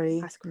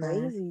 sorry. That's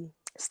crazy. No.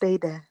 Stay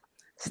there.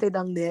 Stay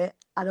down there.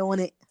 I don't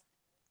want it.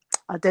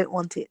 I don't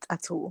want it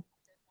at all.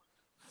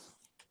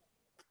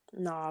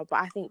 No, but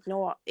I think, you know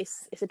what?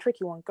 It's a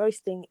tricky one.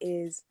 Ghosting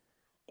is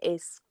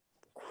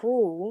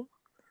cruel,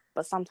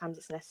 but sometimes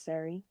it's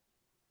necessary,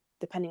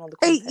 depending on the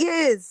context. 8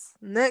 years.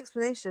 No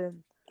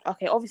explanation.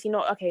 Okay, obviously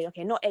not. Okay,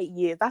 not 8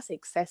 years. That's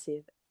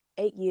excessive.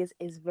 8 years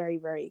is very,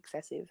 very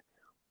excessive.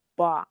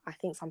 But I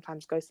think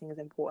sometimes ghosting is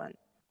important.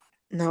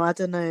 No, I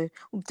don't know.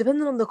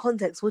 Depending on the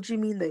context, what do you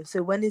mean though?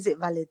 So when is it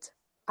valid?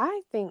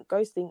 I think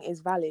ghosting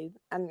is valid.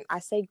 And I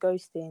say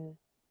ghosting,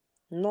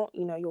 not,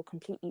 you know, you're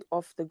completely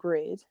off the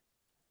grid.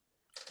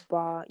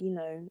 But, you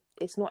know,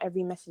 it's not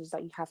every message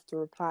that you have to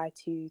reply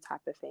to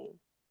type of thing.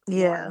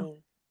 You know what I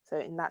mean? So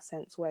in that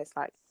sense where it's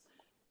like,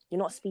 you're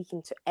not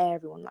speaking to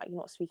everyone. Like, you're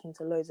not speaking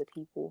to loads of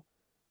people.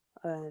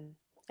 And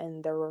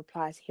there are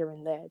replies here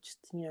and there. Just,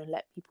 you know,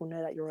 let people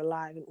know that you're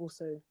alive and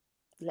also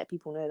let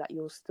people know that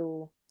you're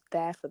still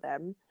there for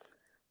them.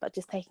 But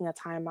just taking a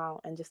time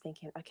out and just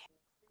thinking, okay.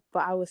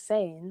 But I was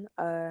saying,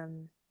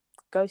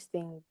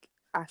 ghosting,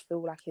 I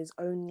feel like is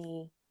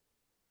only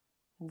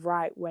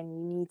right when you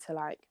need to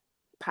like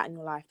pattern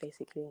your life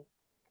basically.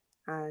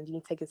 And you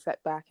need to take a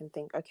step back and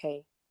think,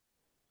 okay,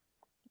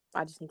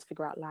 I just need to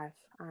figure out life.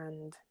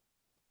 And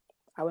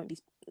I won't be,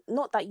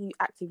 not that you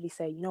actively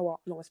say, you know what,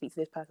 I'm not going to speak to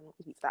this person, I'm not going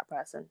to speak to that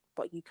person,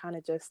 but you kind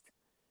of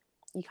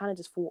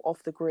just fall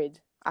off the grid.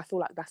 I feel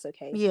like that's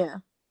okay. Yeah.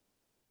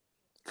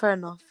 Fair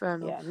enough.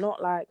 Yeah,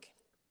 not like,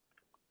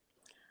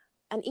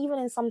 and even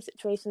in some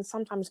situations,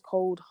 sometimes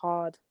cold,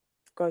 hard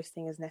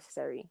ghosting is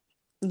necessary.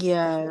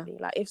 Yeah. Definitely.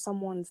 Like if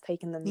someone's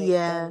taken the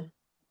mick,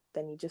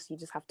 then you just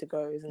have to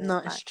go, isn't it? No,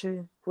 like, it's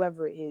true.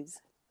 Whoever it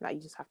is, like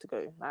you just have to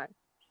go. Like,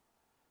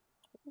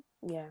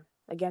 yeah.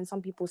 Again,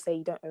 some people say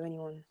you don't owe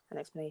anyone an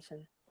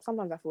explanation.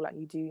 Sometimes I feel like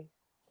you do.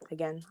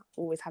 Again,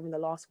 always having the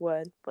last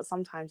word, but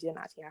sometimes you don't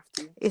actually have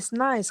to. It's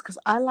nice because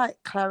I like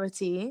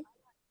clarity,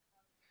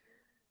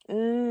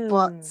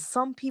 but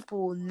some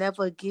people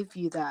never give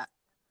you that.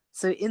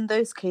 So in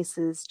those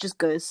cases, just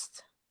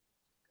ghost.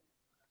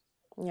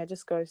 Yeah,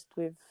 just ghost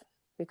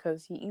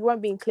because you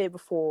weren't being clear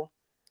before.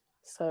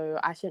 So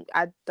I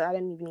don't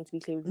even need to be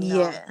clear with you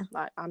now.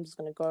 Like I'm just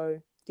gonna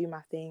go do my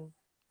thing.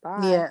 Bye.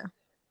 Yeah.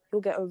 You'll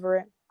get over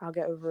it. I'll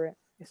get over it.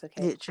 It's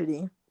okay.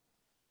 Literally.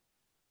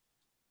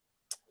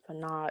 But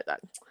nah,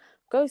 like,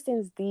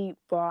 ghosting's deep,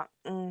 but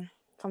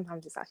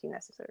sometimes it's actually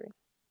necessary.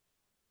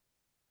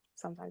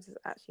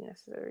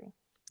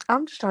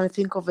 I'm just trying to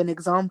think of an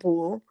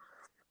example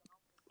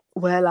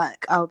where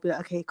like I'll be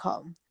like, okay,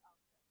 calm.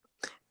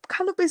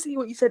 Kind of basically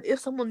what you said, if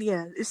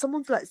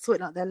someone's like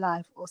sorting out their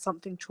life or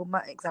something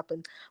traumatic's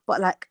happened,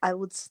 but like I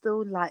would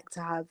still like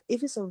to have,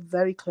 if it's a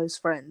very close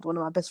friend, one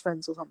of my best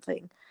friends or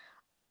something,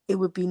 it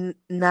would be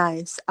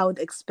nice. I would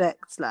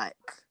expect like,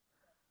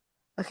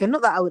 okay,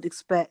 not that I would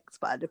expect,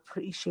 but I'd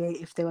appreciate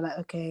if they were like,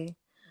 okay,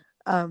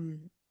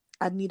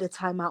 I'd need a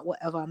timeout,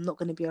 whatever, I'm not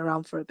going to be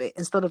around for a bit,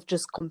 instead of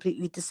just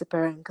completely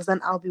disappearing, because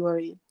then I'll be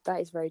worried.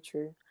 That is very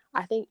true.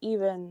 I think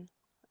even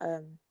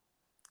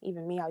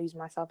me, I'll use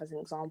myself as an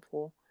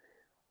example.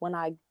 when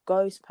I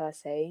ghost per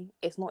se,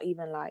 it's not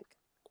even like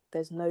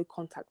there's no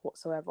contact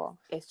whatsoever.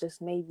 It's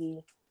just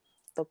maybe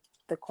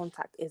the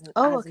contact isn't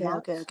Oh, as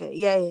much. okay.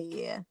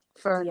 Yeah.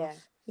 Fair Yeah,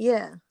 enough.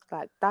 Yeah.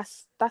 like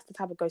that's the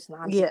type of ghosting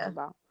that I'm thinking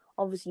about.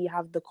 Obviously, you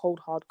have the cold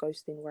hard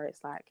ghosting where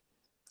it's like,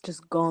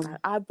 just gone.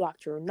 I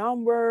blocked your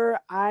number.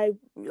 I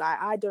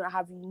don't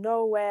have you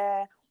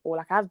nowhere, or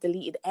like I've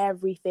deleted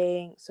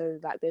everything. So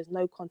like there's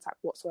no contact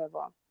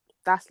whatsoever.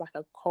 That's like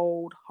a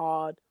cold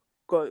hard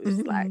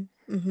ghost. Like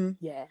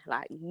yeah,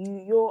 like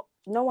you're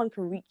no one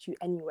can reach you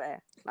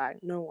anywhere.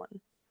 Like no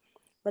one.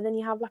 But then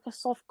you have like a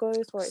soft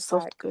ghost where it's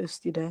soft like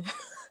ghost,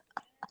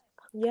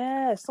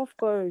 yeah, soft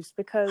ghost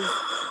because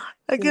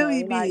I get what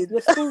you like mean. you're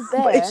still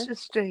there. But it's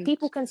just strange.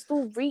 People can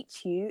still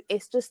reach you.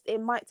 It's just it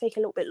might take a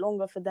little bit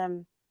longer for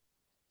them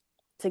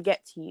to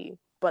get to you,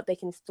 but they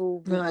can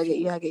still reach I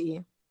get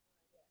you.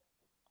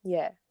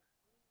 Yeah.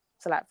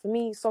 So like for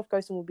me, soft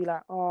ghosting would be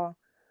like, oh,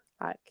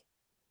 like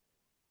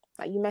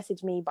you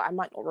message me, but I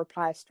might not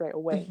reply straight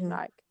away.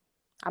 Like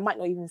I might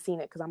not even seen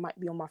it because I might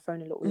be on my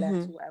phone a little less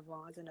or whatever.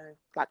 I don't know.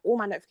 Like all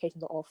my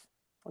notifications are off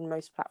on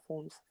most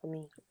platforms for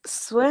me.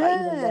 Swear.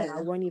 But even then,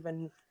 I won't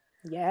even.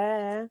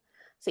 Yeah.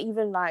 So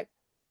even like,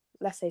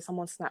 let's say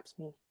someone snaps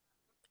me.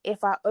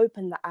 If I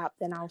open the app,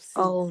 then I'll see.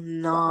 Oh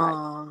no.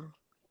 Like,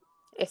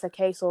 it's a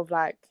case of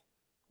like,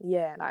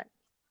 yeah, like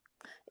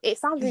it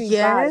sounds really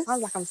bad. It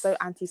sounds like I'm so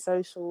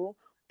antisocial.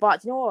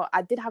 But you know what?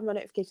 I did have my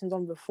notifications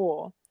on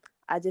before.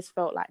 I just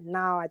felt like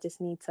now I just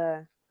need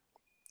to,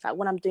 like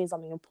when I'm doing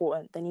something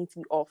important, they need to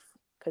be off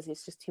because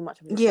it's just too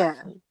much of a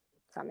distraction. Yeah.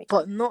 Does that make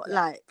but sense? not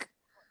like.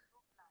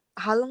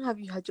 How long have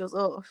you had yours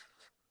off?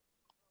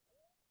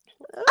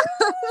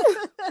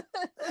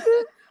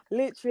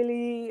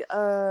 Literally,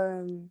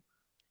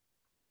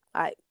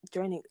 like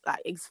during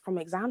like from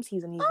exam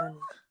season even,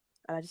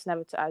 and I just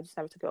never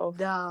took it off.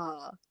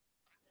 Nah.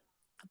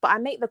 But I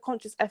make the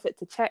conscious effort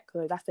to check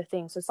though. That's the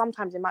thing. So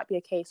sometimes it might be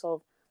a case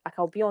of like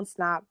I'll be on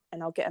Snap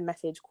and I'll get a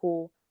message,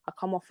 call, I'll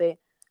come off it,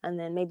 and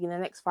then maybe in the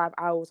next 5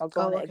 hours I'll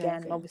go on it again.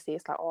 Okay. And obviously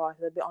it's like, oh,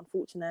 it's a bit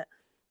unfortunate.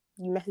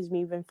 You messaged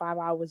me within 5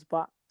 hours,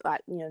 but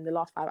like in the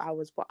last 5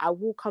 hours. But I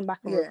will come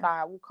back and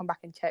reply. I will come back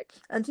and check.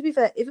 And to be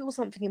fair, if it was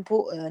something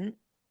important,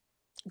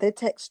 they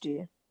text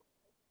you.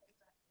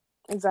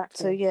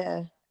 Exactly. So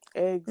yeah.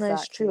 Exactly. No,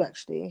 it's true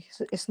actually.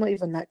 So it's not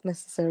even like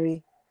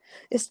necessary.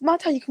 It's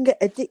mad how you can get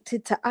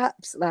addicted to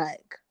apps.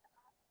 Like,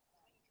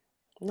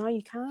 no,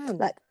 you can.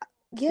 Like,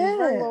 yeah, you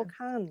very well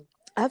can.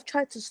 I've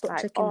tried to stop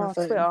checking my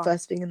phone Twitter.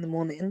 First thing in the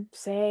morning.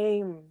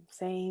 Same.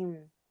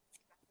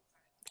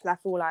 I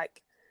feel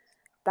like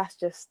that's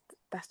just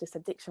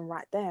addiction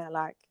right there.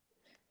 Like,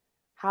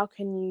 how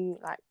can you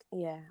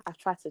I've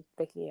tried to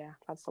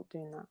stop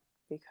doing that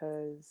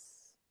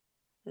because.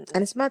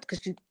 And it's mad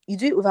because you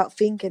do it without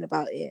thinking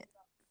about it.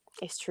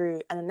 It's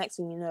true. And the next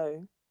thing you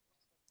know,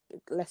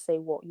 let's say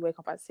you wake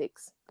up at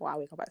 6. Well, I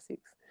wake up at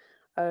 6.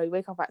 You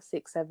wake up at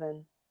 6,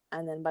 7,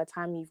 and then by the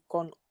time you've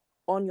gone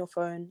on your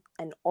phone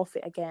and off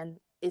it again,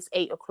 it's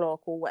 8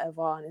 o'clock or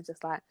whatever, and it's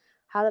just like,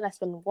 how did I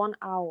spend 1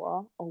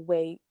 hour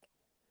awake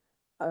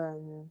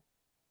on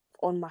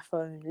my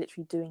phone,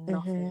 literally doing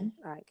nothing,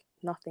 like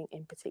nothing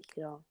in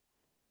particular?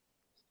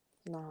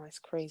 No, it's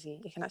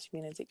crazy. It can actually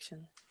be an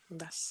addiction. And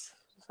that's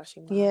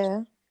actually mad.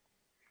 Yeah.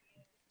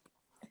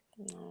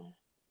 No.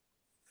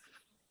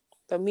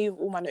 But me with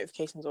all my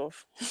notifications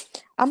off.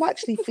 I'm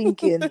actually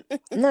thinking,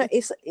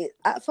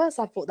 at first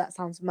I thought that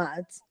sounds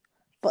mad,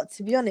 but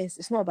to be honest,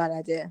 it's not a bad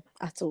idea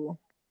at all.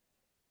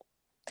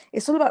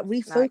 It's all about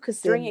refocusing.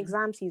 Like, during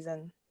exam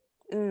season,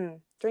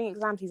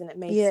 it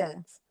made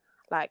sense.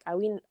 Like, I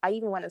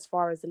even went as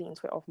far as deleting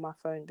Twitter off my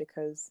phone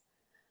because,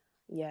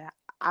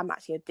 I'm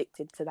actually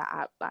addicted to that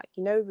app. Like,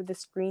 with the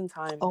screen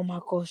time. Oh my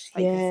gosh,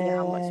 like, you can see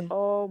how much.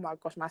 Oh my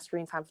gosh, my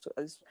screen time for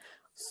Twitter is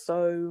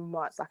so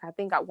much. Like, I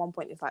think at one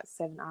point it's like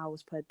 7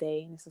 hours per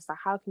day, and it's just like,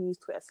 how can you use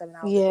Twitter 7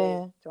 hours a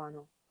day,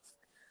 Joanna?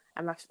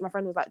 And my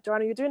friend was like,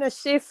 Joanna, you're doing a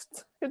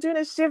shift. You're doing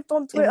a shift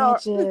on Twitter.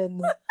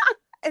 Imagine.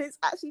 And it's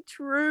actually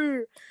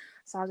true.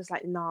 So I was just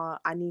like, nah,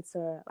 I need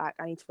to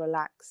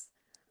relax.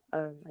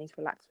 I need to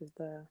relax with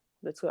the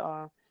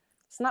Twitter.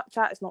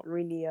 Snapchat is not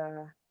really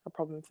a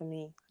problem for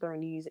me. I don't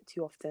really use it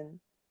too often.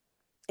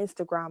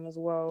 Instagram as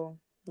well,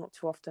 not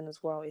too often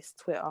as well. It's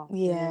Twitter.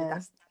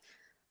 Yeah.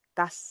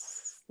 That's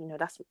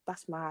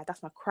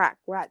my crack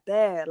right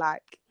there.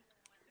 Like,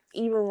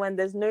 even when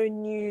there's no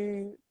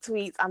new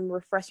tweets, I'm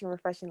refreshing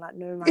like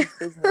no man's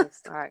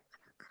business. Like,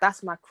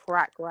 that's my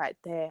crack right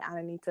there, and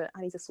I need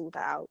to sort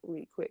that out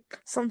really quick.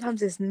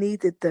 Sometimes it's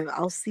needed though.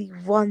 I'll see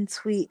one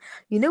tweet.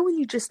 When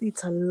you just need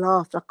to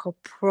laugh, like a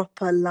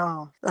proper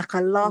laugh, like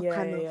a laugh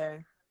kind of. Yeah.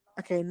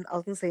 Okay, I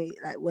was gonna say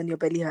like when your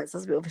belly hurts.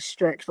 That's a bit of a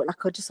stretch, but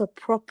like just a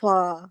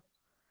proper.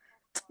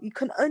 You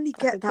can only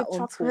get like that on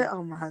chuckle.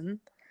 Twitter, man.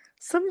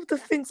 Some of the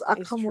things I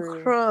come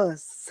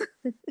across.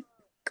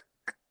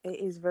 It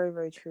is very,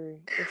 very true.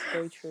 It's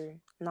very true.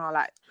 No,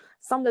 like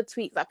some of the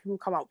tweets that people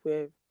come up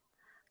with,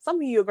 some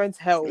of you are going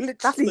to hell. Literally,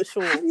 that's for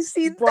sure. Have you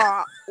seen?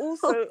 But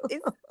also,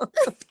 it's...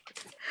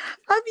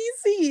 have you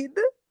seen?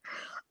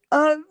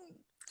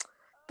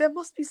 there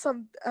must be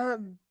some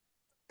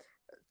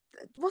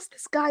what's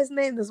this guy's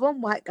name? There's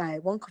one white guy,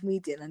 one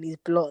comedian, and he's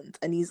blonde,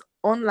 and he's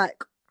on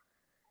like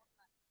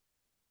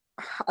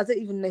I don't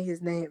even know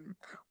his name,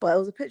 but it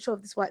was a picture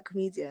of this white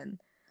comedian,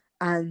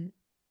 and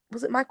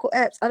was it Michael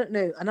Epps? I don't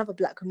know, another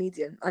black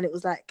comedian, and it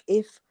was like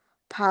if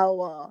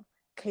Power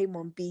came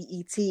on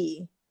BET.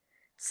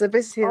 So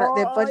basically, like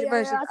their budget yeah,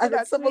 version, I see and then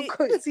that someone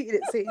tweet. tweeted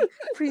it saying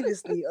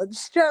previously on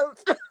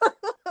Strength.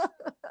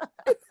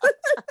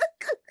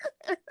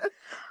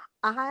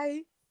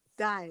 I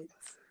died,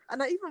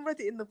 and I even read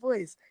it in The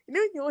Voice. You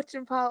know when you're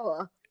watching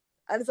Power,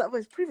 and it's like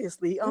was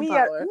previously on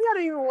Power. Me, I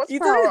don't even watch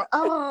You Power. don't?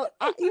 Oh,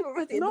 I even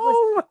read it in The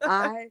Voice. No.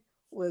 I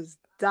was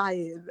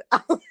dying.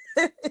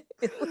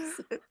 It was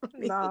so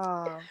funny.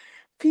 Nah.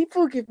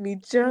 People give me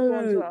People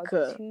on Twitter joke.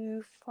 are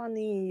too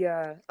funny,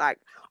 yeah. Like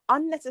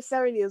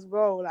unnecessarily as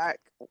well. Like,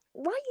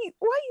 why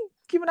are you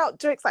giving out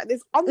jokes like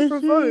this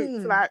unprovoked?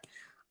 Mhm. Like,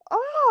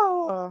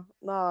 oh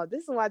no,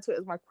 this is why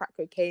Twitter's my crack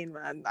cocaine,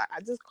 man. Like,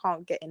 I just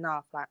can't get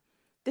enough. Like,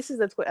 this is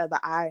the Twitter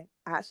that I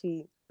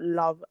actually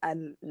love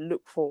and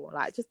look for.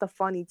 Like, just the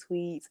funny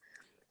tweets,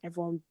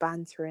 everyone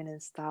bantering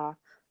and stuff.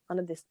 None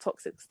of this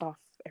toxic stuff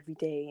every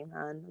day,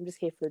 man. I'm just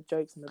here for the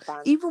jokes and the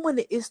banter. Even when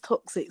it is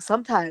toxic,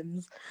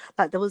 sometimes,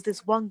 like there was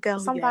this one girl,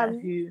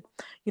 Sometimes- who,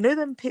 you know,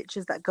 them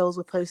pictures that girls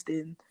were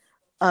posting,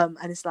 and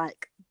it's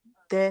like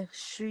their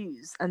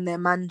shoes and their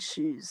man's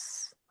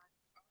shoes.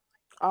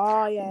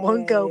 Oh yeah.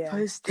 One girl yeah.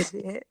 posted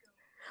it.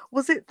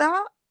 Was it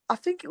that? I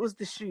think it was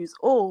the shoes,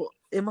 or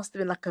it must have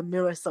been like a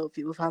mirror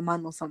selfie with her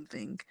man or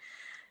something.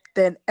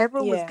 Then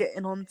everyone was Yeah.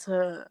 getting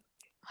onto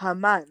her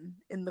man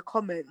in the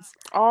comments.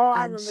 Oh,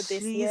 I And remember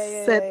this. she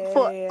Yeah. said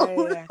for all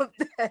Yeah. of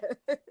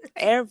them.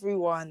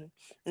 Everyone.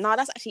 No,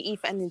 that's actually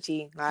Eve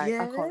energy. Like, I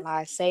Yeah. can't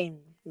lie. Same.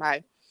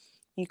 Like,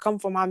 you come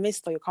for my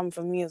mister, you come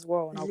for me as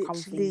well, and I'll come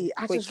for you. Literally,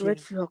 I just read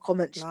quickly. through her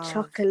comments, Nah.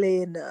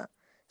 chuckling.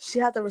 She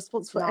had a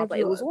response for everyone. But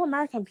it was all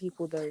American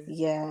people though.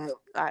 Yeah.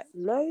 Like,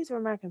 loads of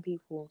American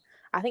people.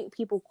 I think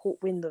people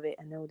caught wind of it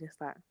and they were just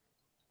like,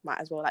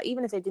 might as well. Like,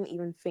 even if they didn't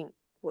even think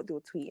what they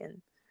were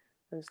tweeting,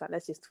 they're just like,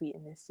 let's just tweet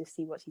and let's just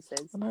see what she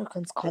says.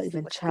 Americans can't Let's see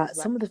even what she chat.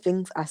 thinks Some about of the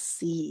things I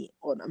see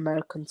on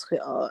American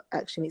Twitter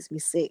actually makes me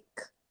sick.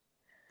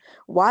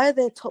 Why are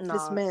there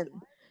topless Nah.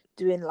 men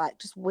doing like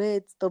just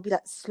weird? There'll be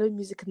like slow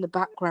music in the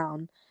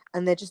background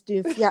and they're just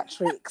doing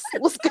theatrics.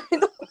 What's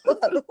going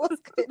on?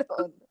 What's going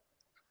on?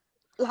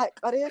 Like,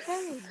 are they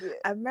okay?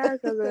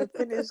 America's a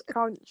Finnish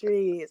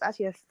country. It's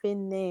actually a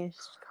Finnish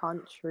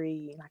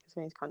country. Like, a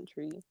Finnish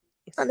country.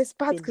 And it's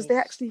bad because they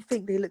actually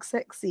think they look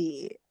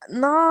sexy.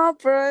 Nah,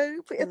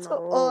 bro. Put your top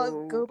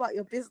on. Go about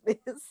your business.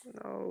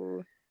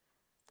 No.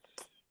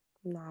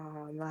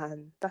 Nah,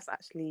 man. That's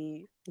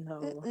actually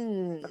no.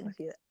 Mm-mm. That's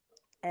actually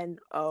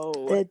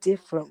no. They're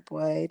different,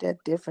 boy. They're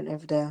different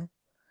over there.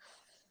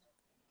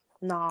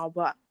 Nah,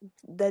 but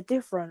they're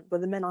different.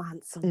 But the men are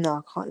handsome. No,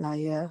 I can't lie.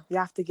 Yeah, you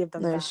have to give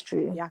them no, that. it's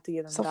true. You have to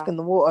give them Soft that. in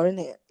the water, isn't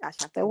it?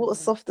 Their water's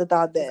softer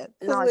down there.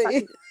 No, it's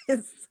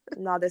actually,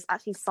 no, there's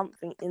actually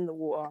something in the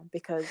water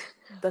because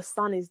the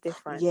sun is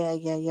different.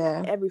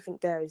 Yeah. Everything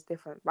there is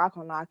different. But I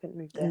can't lie, I couldn't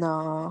move there.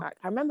 No. Like,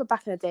 I remember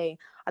back in the day,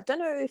 I don't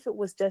know if it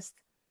was just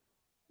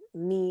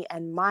me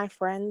and my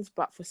friends,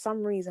 but for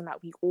some reason,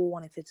 like, we all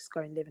wanted to just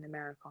go and live in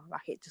America.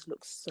 Like, it just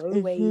looks so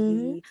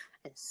wavy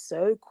and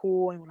so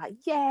cool, and we're like,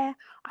 yeah,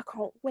 I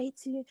can't wait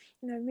to,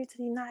 move to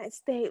the United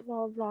States,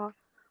 blah blah.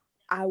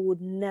 I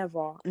would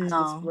never, at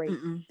this rate,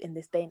 in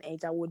this day and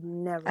age, I would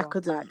never. I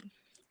couldn't. Like,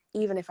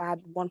 even if I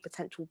had one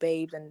potential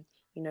babe and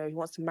he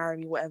wants to marry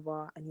me,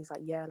 whatever, and he's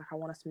like, yeah, like, I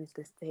want us to move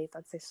to the States,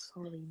 I'd say,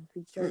 sorry,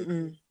 you're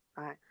joking.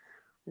 Like,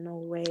 no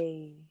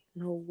way.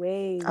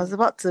 I was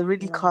about to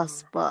really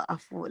cuss, but I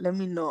thought, let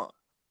me not.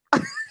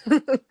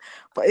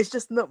 But it's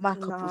just not my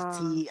cup of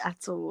tea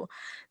at all.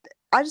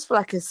 I just feel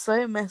like it's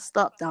so messed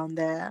up down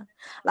there.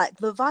 Like,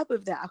 the vibe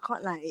of that, I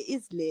can't lie, it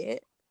is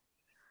lit.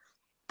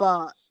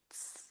 But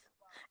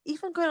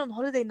even going on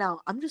holiday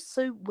now, I'm just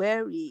so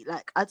wary.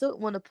 Like, I don't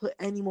want to put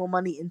any more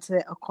money into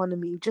their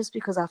economy just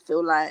because I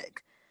feel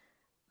like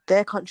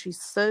their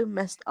country's so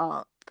messed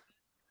up.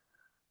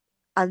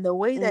 And the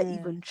way they're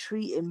even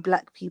treating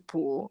black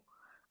people,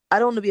 I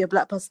don't want to be a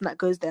black person that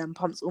goes there and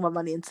pumps all my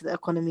money into the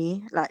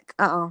economy. Like,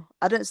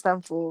 I don't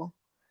stand for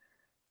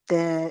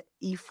their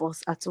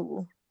ethos at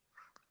all.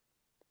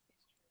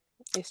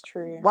 It's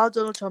true. While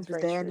Donald Trump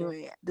is there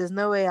anyway, there's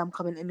no way I'm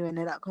coming anywhere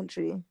near that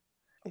country.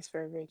 It's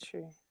very, very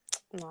true.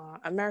 No,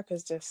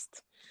 America's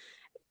just...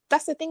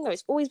 That's the thing, though.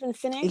 It's always been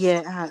finished. Yeah,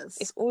 it has.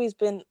 It's always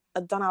been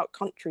a done-out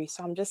country.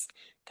 So I'm just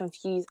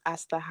confused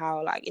as to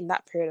how, like, in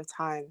that period of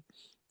time,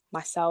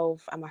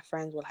 myself and my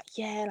friends were like,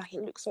 yeah, like,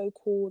 it looks so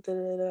cool. Da,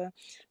 da, da.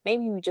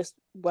 Maybe we just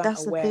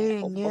weren't aware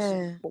of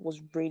what was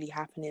really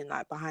happening,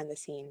 like, behind the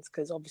scenes.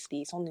 Because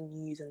obviously it's on the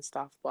news and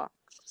stuff. But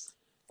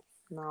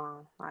nah,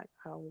 like,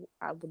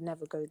 I would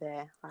never go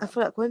there. Like, I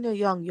feel like when you're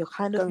young, you're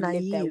kind of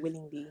naive. Live there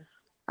willingly.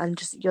 And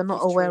just you're not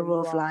aware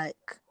of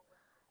like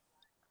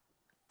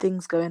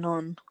things going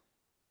on.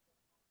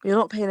 You're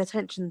not paying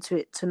attention to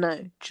it to know.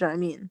 Do you know what I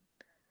mean?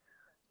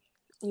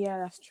 Yeah,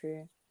 that's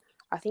true.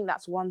 I think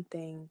that's one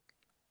thing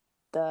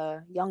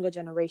the younger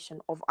generation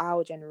of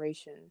our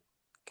generation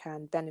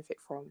can benefit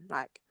from.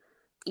 Like,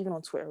 even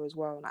on Twitter as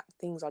well, like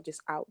things are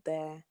just out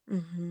there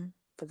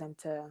for them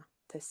to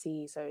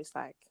see. So it's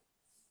like,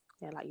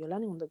 yeah, like you're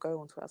learning on the go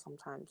on Twitter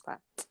sometimes. Like,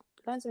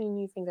 learn so many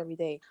new things every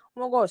day.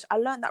 Oh my gosh, I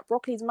learned that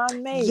broccoli's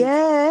man-made.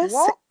 Yes.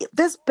 What?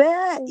 There's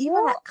bare, even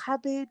What? like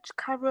cabbage,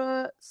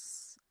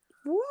 carrots.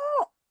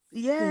 What?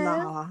 Yeah.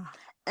 Nah.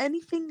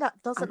 Anything that I'm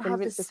doesn't have the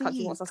convinced this country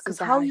seeds. wants us to Because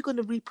how are die. you going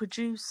to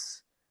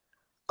reproduce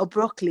a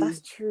broccoli?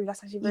 That's true.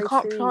 That's actually very You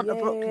true. can't plant a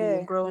broccoli Yeah.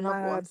 and grow another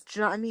one. Mad. Do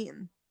you know what I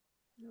mean?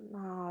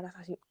 Nah, that's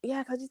actually,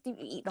 yeah, because I just didn't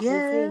eat the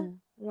Yeah. whole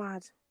thing.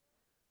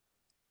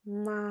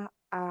 Mad.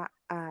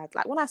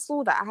 Like, when I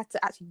saw that, I had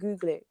to actually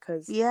Google it,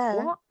 because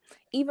Yeah. what?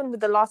 Even with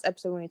the last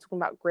episode when we were talking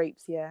about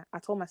grapes, yeah, I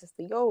told my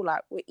sister, yo,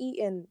 like, we're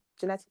eating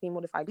genetically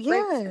modified grapes.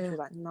 Yeah. And she was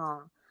like,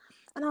 nah.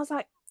 And I was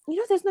like, you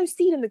know, there's no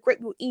seed in the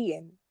grape we're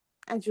eating.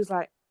 And she was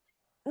like,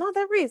 no,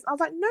 there is. I was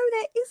like, no,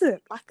 there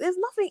isn't. Like, there's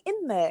nothing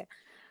in there.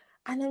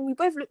 And then we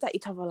both looked at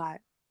each other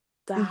like,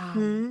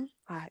 damn,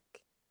 like,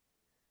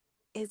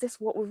 is this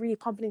what we're really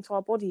pumping into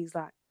our bodies?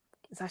 Like,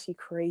 it's actually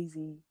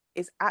crazy.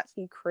 It's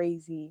actually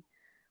crazy.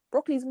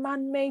 Broccoli's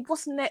man-made.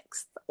 What's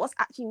next? What's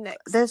actually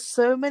next? There's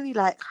so many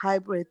like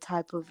hybrid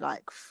type of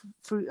like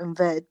fruit and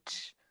veg.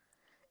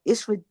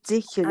 It's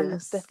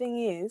ridiculous. And the thing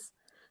is,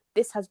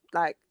 this has,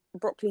 like,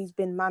 broccoli's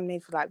been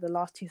man-made for like the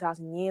last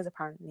 2,000 years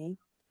apparently.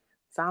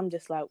 So I'm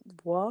just like,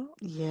 what?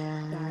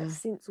 Yeah. Like,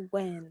 since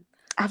when?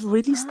 I've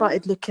really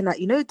started looking at,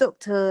 you know,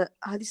 Dr.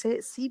 How do you say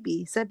it?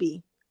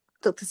 Sebi.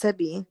 Dr.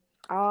 Sebi.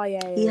 Oh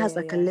yeah. He has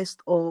like a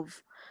list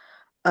of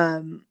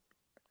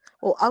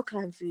or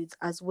alkaline foods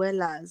as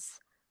well as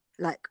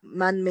like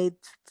man-made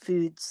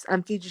foods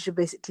and foods you should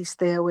basically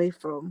stay away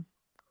from.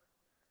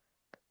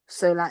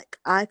 So like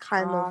I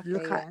kind of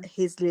look at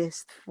his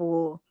list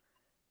for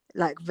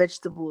like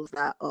vegetables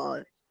that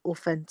are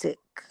authentic.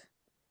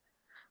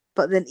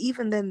 But then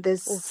even then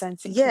there's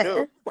authentic. yeah, you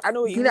know, I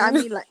know what you know what I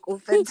mean, like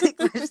authentic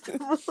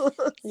vegetables.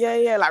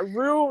 Yeah, like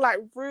real,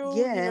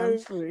 yeah, you know,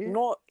 fruit.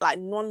 not like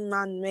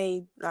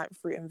non-man-made like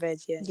fruit and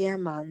veg. Yeah,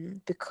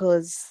 man,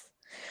 because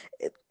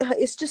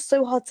it's just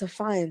so hard to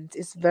find.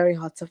 It's very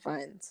hard to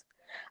find.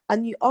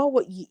 And you are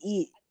what you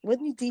eat.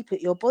 When you deep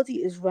it, your body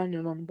is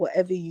running on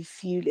whatever you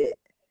fuel it.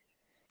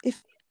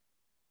 If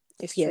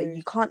it's yeah, true.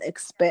 you can't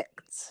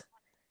expect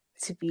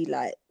to be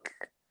like,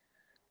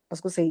 I was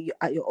gonna say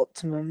at your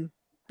optimum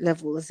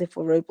level as if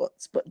we're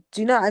robots, but do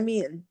you know what I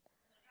mean?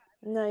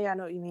 No, yeah, I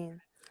know what you mean.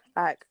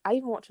 Like, I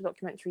even watched a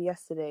documentary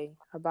yesterday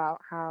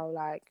about how,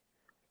 like,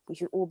 we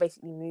should all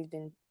move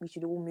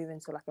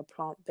into like a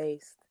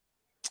plant-based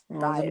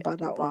diet. I was about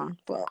that one,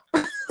 but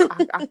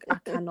I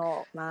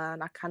cannot,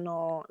 man. I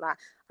cannot. Like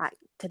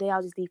today I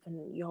was just deep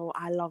in, yo,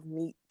 I love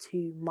meat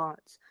too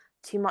much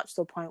to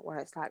the point where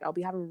it's like I'll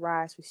be having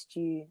rice with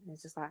stew, and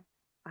it's just like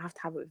I have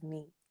to have it with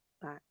meat.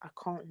 Like, I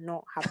can't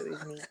not have it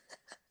with meat.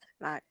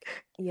 Like,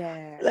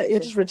 yeah, like you're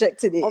just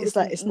rejecting it. It's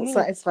like it's not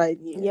satisfying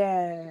you.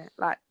 Yeah,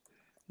 like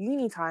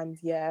uni times,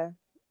 yeah.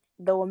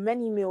 There were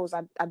many meals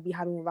I'd be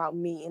having without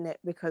meat in it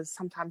because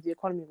sometimes the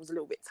economy was a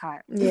little bit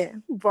tight. Yeah.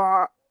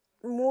 But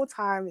more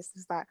time, it's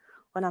just like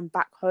when I'm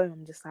back home,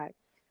 I'm just like,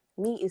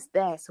 meat is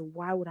there, so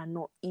why would I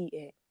not eat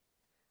it?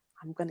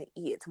 I'm gonna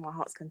eat it to my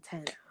heart's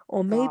content.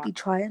 Or maybe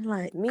try and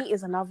like meat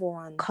is another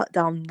one. Cut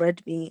down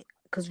red meat,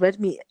 because red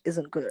meat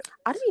isn't good.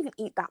 I don't even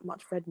eat that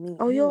much red meat.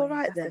 Oh, anyway. You're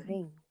right That's then. The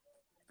thing.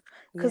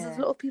 Because there's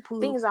a lot of people.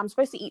 The thing is, I'm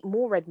supposed to eat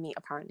more red meat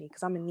apparently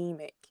because I'm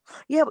anemic.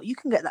 Yeah, but you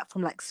can get that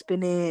from like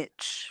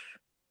spinach.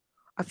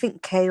 I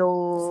think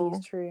kale. See,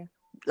 it's true.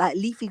 Like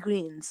leafy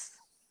greens.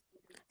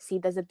 See,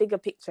 there's a bigger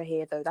picture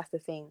here though. That's the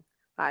thing.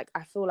 Like,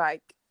 I feel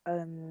like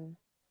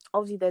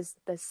obviously there's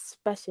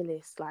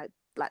specialists like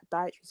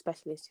dietary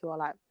specialists who are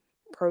like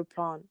pro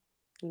plant,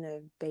 you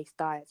know, based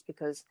diets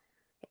because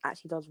it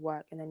actually does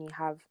work. And then you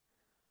have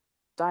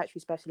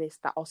dietary specialists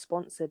that are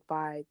sponsored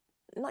by,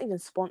 not even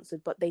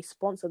sponsored, but they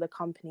sponsor the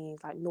companies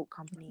like milk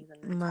companies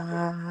and you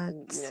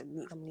know,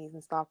 meat companies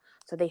and stuff.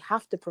 So they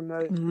have to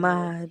promote. You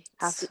know,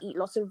 have to eat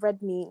lots of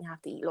red meat. You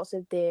have to eat lots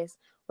of this.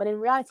 But in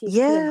reality, it's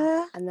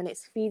cleaner. And then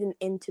it's feeding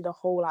into the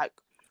whole like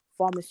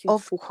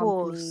pharmaceutical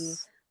company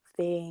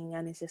thing.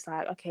 And it's just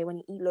like, okay, when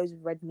you eat loads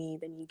of red meat,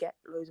 then you get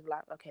loads of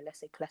like, okay, let's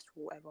say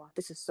cholesterol, whatever.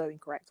 This is so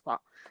incorrect, but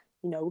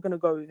you know, we're gonna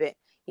go with it.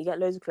 You get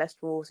loads of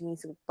cholesterol, so you need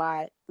to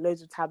buy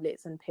loads of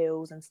tablets and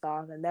pills and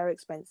stuff, and they're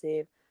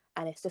expensive.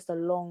 And it's just a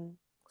long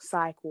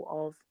cycle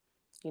of,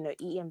 you know,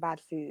 eating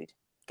bad food,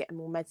 getting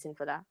more medicine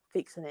for that,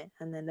 fixing it,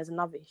 and then there's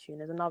another issue,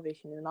 and there's another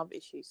issue, and another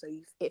issue. So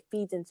it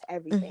feeds into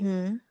everything.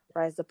 Mm-hmm.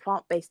 Whereas the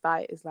plant-based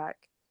diet is like,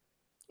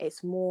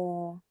 it's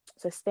more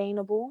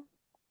sustainable,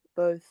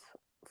 both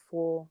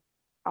for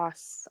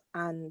us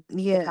and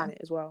the planet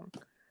as well.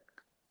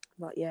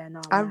 But yeah,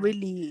 no, I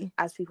really,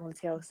 as people on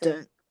TL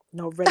say,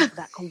 not ready for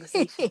that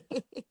conversation.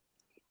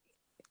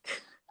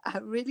 I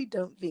really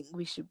don't think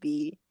we should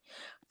be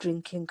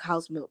drinking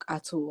cow's milk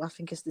at all. I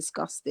think it's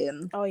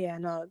disgusting. Oh yeah,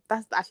 no,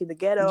 that's actually the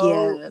ghetto.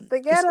 Yeah,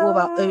 The it's all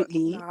about ghetto.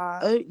 Oatly.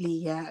 Nah.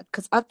 Oatly, yeah.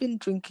 Because I've been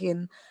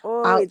drinking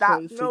Oh, that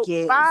Alpro for milk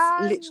years.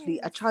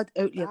 Literally, I bangs. tried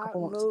Oatly a That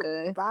couple months milk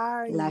ago.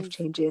 Life bangs.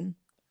 changing.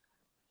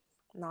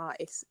 Nah,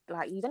 it's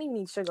like you don't even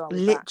need sugar with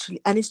that.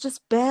 Literally, and it's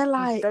just bare You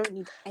like don't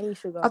need any I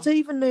sugar. don't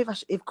even know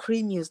if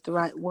creamy is the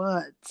right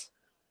word.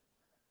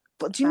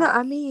 But do you know what I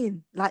Like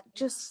mean? Like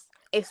just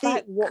it's thick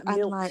like what and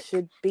milk like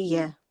should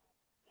be.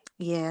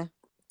 yeah.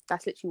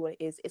 That's literally what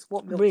it is. It's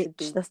what milk should Rich,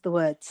 be. that's the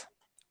word.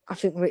 I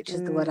think rich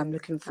is the word I'm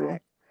looking for.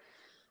 Like,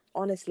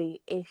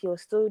 honestly, if you're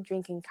still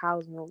drinking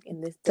cow's milk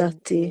in this day and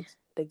Dirty. age,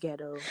 the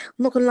ghetto. I'm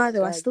not gonna lie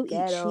though, I The still eat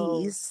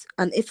ghetto. cheese,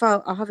 and if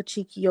I'll have a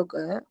cheeky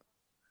yogurt.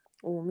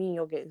 Oh, me and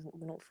yogurt is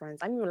we're not friends.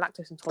 I'm even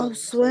lactose Oh, intolerant,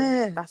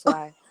 swear. so that's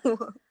why.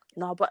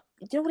 No, but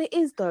do you know what it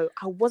is though?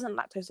 I wasn't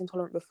lactose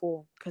intolerant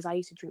before because I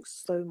used to drink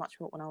so much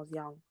milk when I was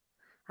young,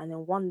 and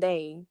then one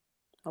day,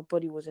 my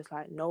body was just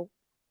like, nope,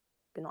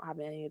 we're not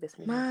having any of this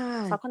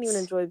anymore. So I can't even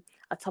enjoy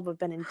a tub of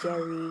Ben and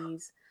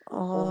Jerry's.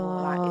 Or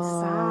like it's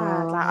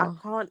sad. Like I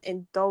can't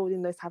indulge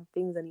in those type of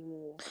things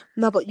anymore.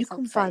 No, but you It's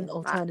can upsetting. find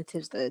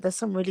alternatives though. There's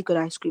some really good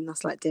ice cream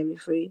that's like dairy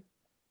free,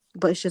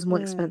 but it's just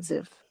more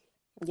expensive.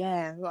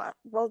 Yeah,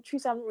 well,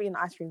 truthfully, I'm not really an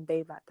ice cream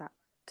babe like that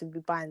to be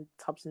buying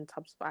tubs and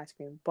tubs of ice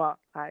cream. But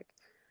like,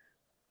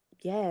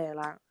 yeah,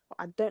 like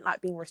I don't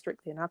like being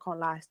restricted. And I can't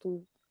lie, I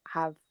still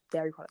have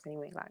dairy products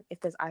anyway. Like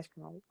if there's ice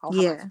cream, I'll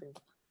have ice cream.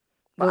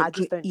 But I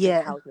just don't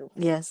drink cow's milk.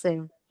 Yeah,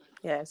 same.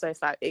 Yeah, so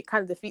it's like it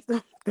kind of defeats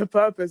the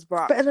purpose.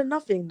 But it's better than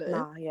nothing though.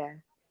 Nah,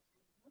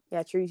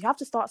 yeah, true. You have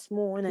to start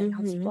small, innit? You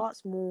have to start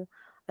small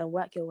and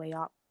work your way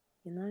up.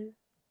 You know.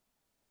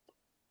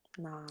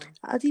 Nah.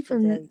 I'd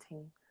even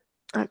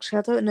actually,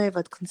 I don't know if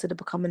I'd consider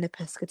becoming a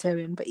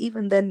pescatarian, but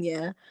even then,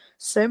 yeah,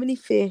 so many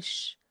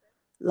fish,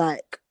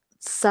 like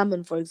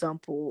salmon, for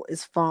example,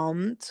 is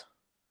farmed.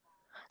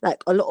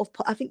 Like a lot of,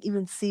 I think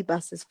even sea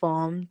bass is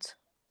farmed,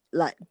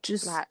 like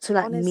just to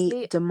like honestly,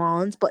 meet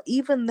demands. But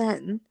even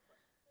then,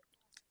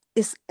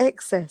 it's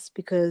excess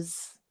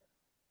because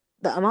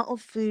the amount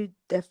of food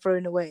they're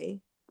throwing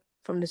away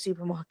from the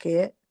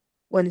supermarket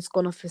when it's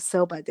gone off its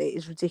sell-by date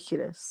is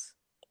ridiculous.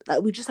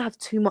 Like we just have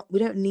too much. We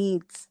don't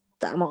need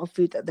that amount of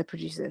food that they're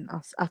producing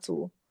us at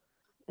all.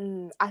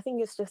 I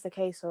think it's just a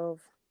case of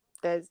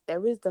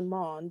there is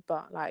demand,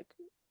 but like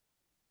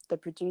the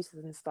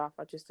producers and stuff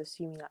are just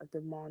assuming that the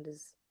demand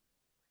is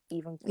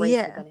even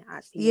greater than it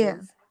actually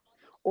is.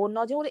 Or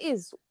no, do you know what it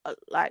is?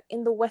 Like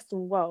in the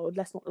Western world,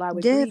 let's not lie,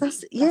 we're greedy.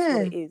 That's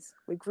what it is.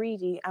 We're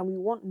greedy and we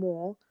want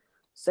more,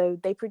 so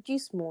they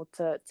produce more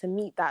to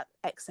meet that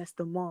excess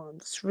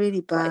demand. It's really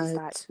bad. But it's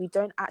like we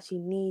don't actually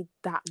need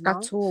that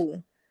much at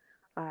all.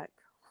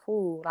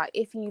 Like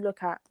if you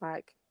look at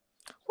like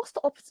what's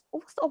the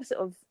opposite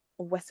of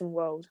Western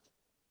world?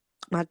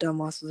 My dumb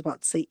ass was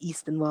about to say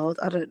Eastern world.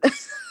 I don't know.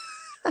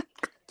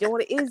 Do you know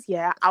what it is?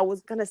 Yeah, I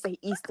was gonna say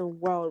Eastern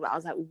world, but I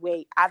was like,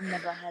 wait, I've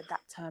never heard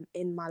that term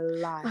in my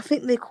life. I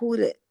think they called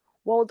it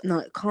world. No,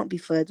 it can't be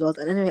third world.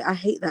 And anyway, I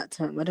hate that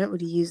term. I don't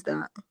really use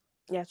that.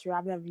 Yeah, true.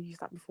 I've never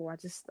used that before. I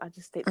just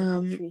state the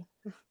country.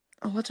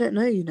 Oh, I don't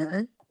know. You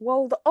know.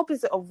 Well, the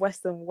opposite of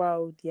Western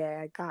world,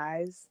 yeah,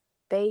 guys.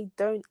 They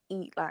don't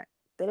eat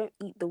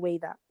the way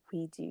that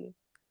we do,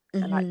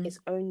 and like it's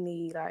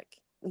only like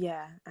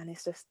and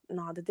it's just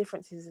the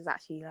difference is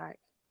actually like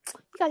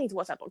you guys need to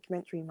watch that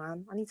documentary,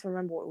 man. I need to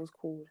remember what it was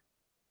called.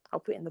 I'll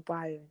put it in the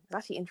bio. It's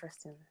actually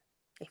interesting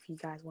if you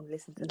guys want to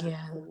listen to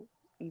that or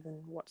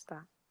even watch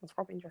that. It's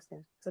probably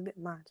interesting. It's a bit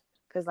mad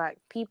because like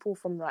people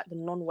from like the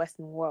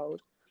non-Western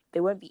world, they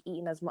won't be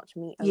eating as much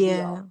meat as we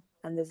are,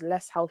 and there's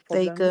less health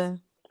problems. There you go.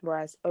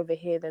 Whereas over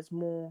here, there's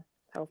more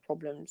health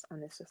problems,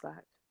 and it's just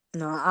like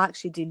no, I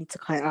actually do need to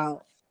cut it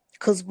out.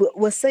 Because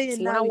we're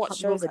saying now we can't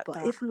be bothered,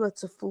 but if we were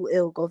to fall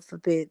ill, God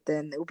forbid,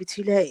 then it will be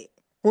too late.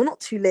 Well, not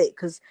too late,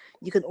 because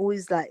you can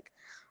always like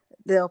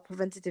there are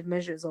preventative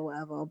measures or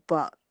whatever.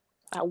 But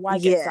why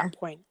get to that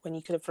point when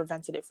you could have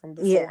prevented it from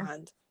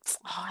beforehand?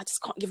 Oh, I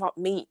just can't give up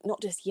meat,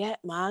 not just yet,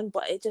 man.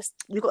 But it just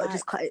you got to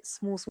just cut it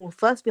small.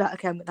 First, be like,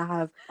 okay, I'm gonna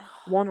have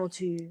 1 or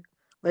 2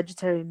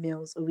 vegetarian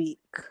meals a week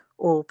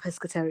or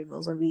pescatarian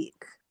meals a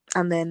week,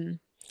 and then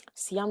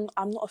see, I'm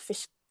not a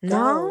fish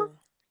girl.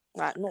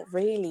 Like not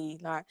really.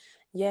 Like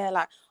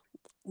like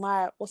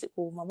my what's it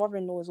called? My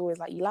brother-in-law was always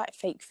like, you like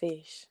fake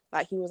fish.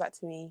 Like he was like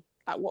to me,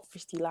 like what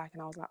fish do you like?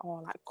 And I was like,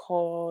 oh, like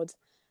cod,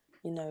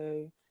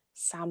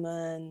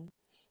 salmon, and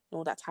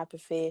all that type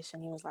of fish.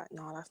 And he was like,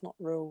 no, that's not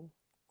real.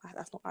 Like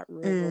that's not like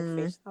real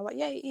fish. I was like,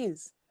 yeah, it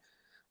is.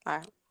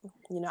 Like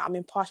I'm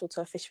impartial to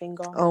a fish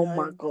finger. Oh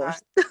my gosh.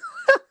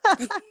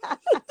 Like...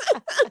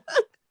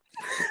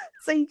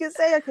 So you can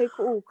say, okay,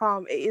 cool,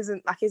 calm. It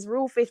isn't like it's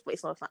real fish, but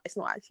it's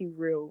not actually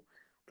real.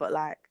 But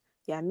like,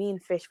 me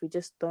and fish, we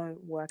just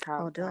don't work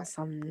out. Oh, there are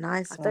some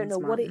nice ones. I don't know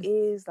what it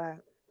is. Like,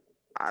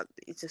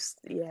 it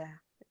just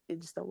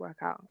don't work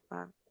out.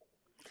 Like,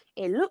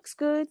 it looks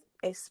good,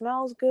 it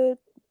smells good,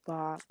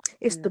 but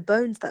it's the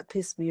bones that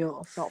piss me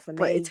off. Not for me.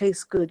 But it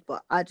tastes good.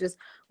 But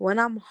when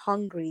I'm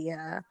hungry,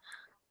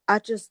 I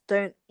just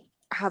don't.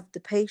 have the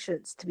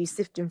patience to be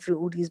sifting through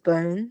all these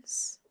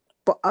bones.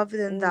 But other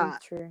than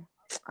that, True.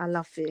 I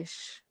love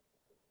fish.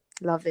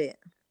 Love it.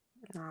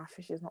 Nah,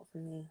 fish is not for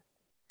me.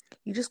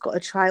 You just got to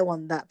try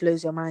one that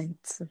blows your mind.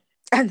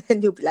 And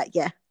then you'll be like,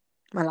 yeah,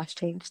 my life's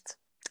changed.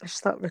 I should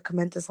start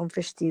recommending some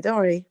fish to you. Don't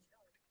worry.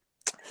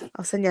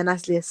 I'll send you a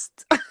nice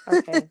list.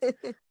 Okay.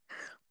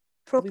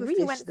 Proper We really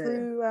fish, went though.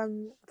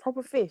 through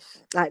proper fish.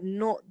 Like,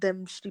 not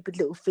them stupid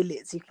little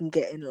fillets you can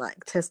get in,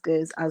 like,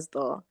 Tesco's,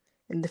 Asda,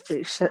 in the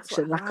fish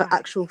section. Like, an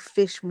actual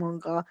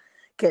fishmonger.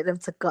 Get them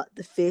to gut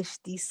the fish,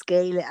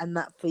 descale it, and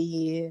that for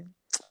you.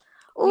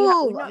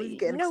 Oh, I'm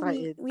getting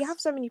excited. We have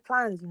so many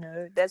plans, you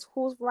know. There's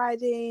horse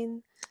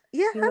riding,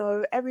 Yeah. you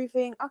know,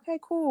 everything. Okay,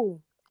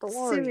 cool. Don't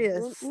worry.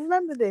 Serious.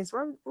 Remember this.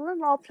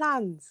 Remember our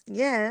plans.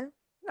 Yeah.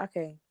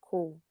 Okay,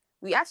 cool.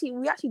 We actually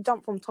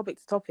jumped from topic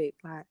to topic.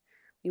 Like,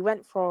 we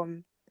went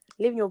from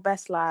living your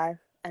best life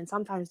and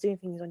sometimes doing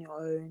things on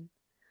your own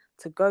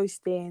to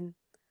ghosting,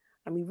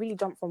 and we really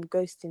jumped from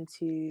ghosting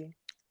to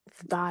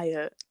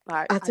diet.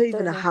 Like, I don't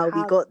even know how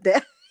we got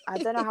there. I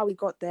don't know how we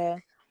got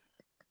there,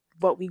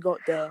 but we got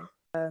there.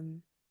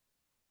 I'm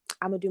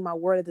gonna do my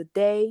word of the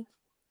day.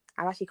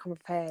 I've actually come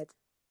prepared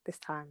this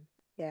time.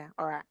 Yeah,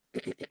 all right.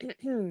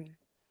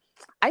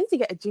 I need to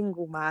get a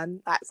jingle,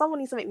 man. Like, someone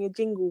needs to make me a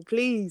jingle,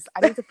 please.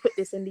 I need to put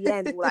this in the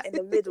end or like in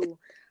the middle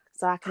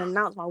so I can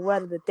announce my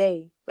word of the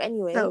day. But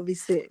anyway, that would be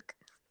sick.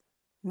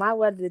 My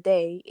word of the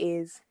day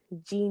is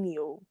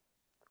genial,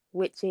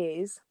 which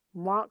is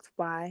marked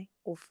by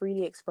or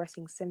freely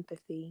expressing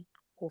sympathy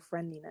or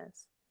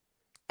friendliness.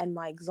 And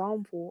my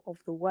example of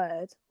the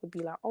word would be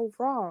like, oh,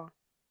 rah,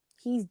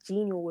 he's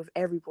genial with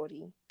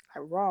everybody.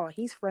 Like, rah,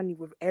 he's friendly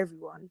with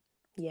everyone.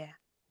 Yeah,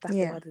 that's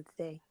the word of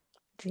the day.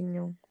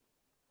 Genial.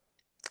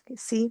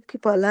 See,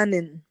 people are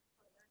learning.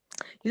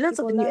 You learn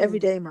something new every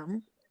day,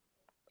 man.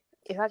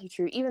 It's actually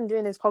true. Even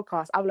doing this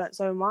podcast, I've learned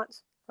so much.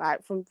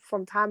 Like,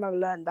 from time I've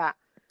learned that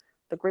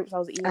the grapes I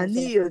was eating. I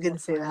knew you were going to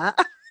say that.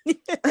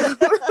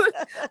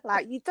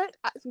 Like, you don't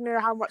actually know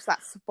how much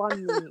that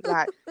spun me.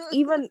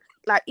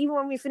 Like even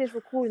when we finished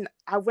recording,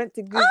 I went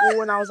to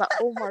Google and I was like,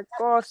 oh my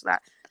gosh, like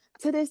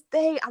to this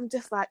day I'm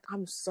just like,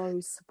 I'm so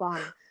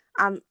spun.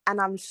 And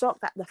I'm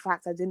shocked at the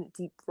fact I didn't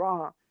deep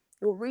raw.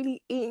 You're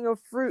really eating a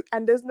fruit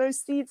and there's no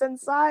seeds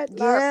inside. Like,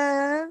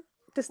 yeah.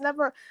 There's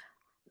never.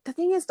 The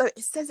thing is though, it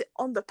says it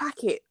on the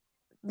packet.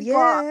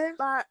 Yeah.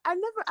 But like, I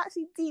never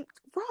actually deeped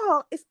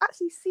raw. It's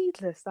actually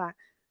seedless. Like,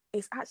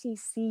 it's actually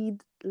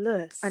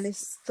seedless, and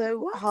it's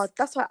so hard.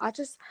 That's why I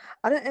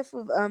don't F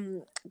with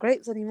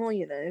grapes anymore,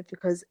 you know,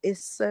 because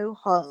it's so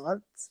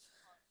hard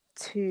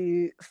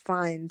to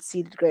find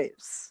seeded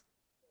grapes.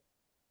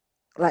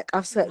 Like,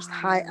 I've searched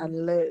high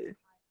and low.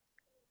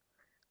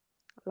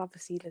 I love a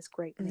seedless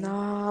grape.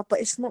 Nah, but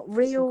it's not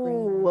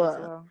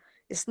real.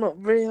 It's not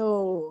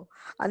real.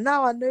 And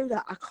now I know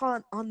that I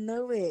can't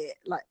unknow it.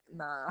 Like,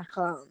 nah, I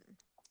can't.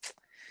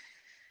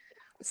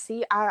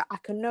 See, I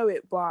can know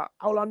it, but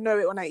I'll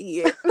unknow it when I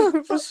eat it.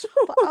 For sure.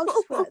 But I'll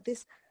just feel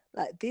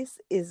like this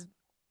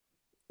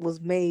was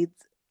made,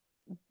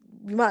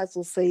 you might as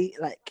well say,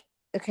 like,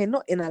 okay,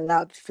 not in a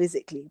lab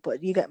physically,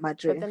 but you get my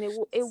drift. But then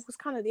it was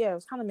kind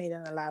of made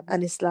in a lab.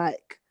 And it's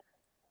like,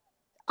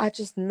 I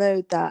just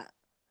know that,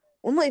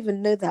 well, not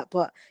even know that,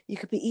 but you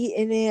could be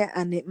eating it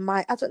and it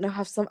might, I don't know,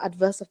 have some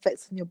adverse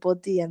effects on your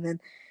body, and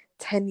then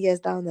 10 years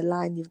down the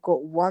line you've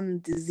got one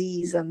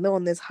disease and no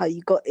one knows how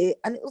you got it,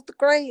 and it was the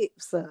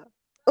grapes.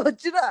 Oh, do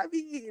you know what I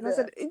mean? I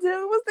said, it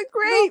was the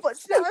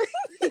grapes. No,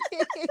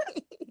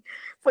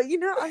 but you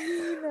know what I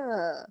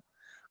mean?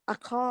 I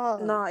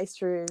can't. No, it's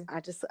true. I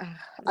just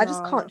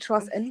can't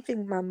trust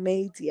anything man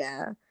made.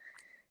 Yeah,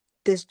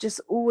 there's just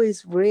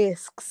always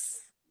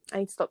risks. I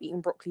need to stop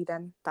eating broccoli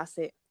then. That's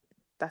it.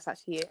 That's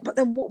actually it. But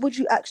then what would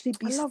you actually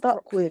be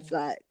stuck with?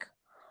 Like,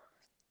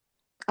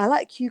 I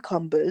like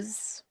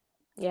cucumbers.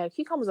 Yeah,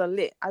 cucumbers are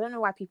lit. I don't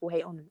know why people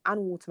hate on them.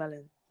 And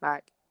watermelon.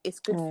 Like,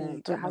 it's good for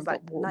you. It has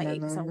like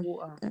 98%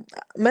 water.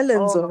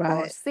 Melons are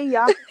right. See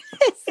ya.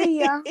 See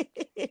ya.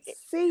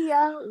 See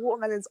ya.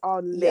 Watermelons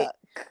are lit.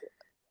 Yuck.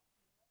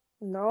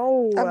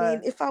 No. I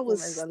mean, if I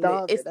was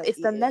starving,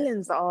 it's the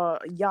melons that are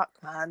yuck,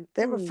 man.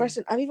 They're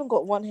refreshing. I've even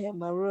got one here in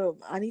my room.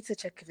 I need to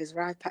check if it's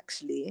ripe,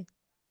 actually.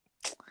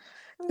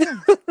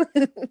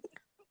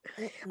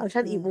 I'm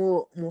trying to eat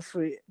more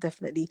fruit,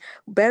 definitely.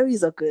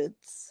 Berries are good.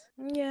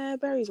 Yeah,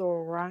 berries are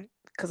alright.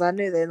 Because I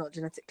know they're not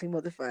genetically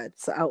modified,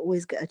 so I'll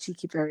always get a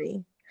cheeky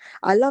berry.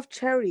 I love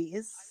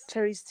cherries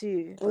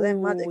too, but they're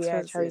mad expensive.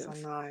 Yeah, cherries are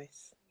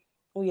nice.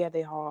 Oh yeah,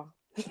 they are.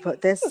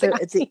 But they're so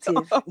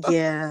addictive.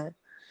 Yeah.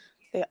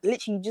 They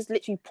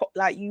literally pop,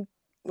 like, you.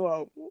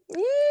 Well,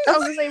 I was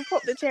gonna say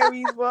pop the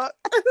cherries, but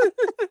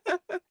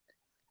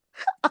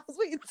I was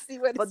waiting to see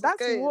where this is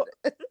going.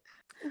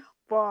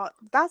 But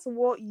that's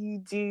what you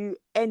do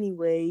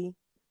anyway.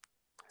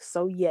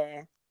 So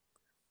yeah.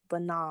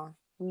 But nah,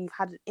 we've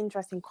had an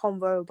interesting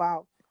convo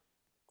about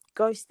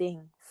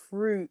ghosting,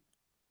 fruit,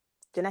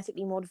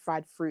 genetically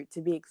modified fruit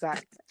to be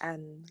exact,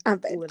 and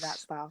all of that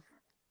stuff.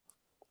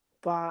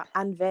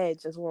 And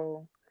veg as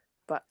well.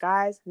 But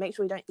guys, make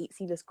sure you don't eat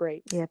seedless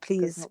grapes. Yeah,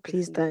 please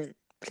don't.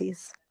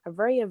 please. A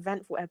very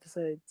eventful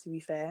episode, to be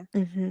fair.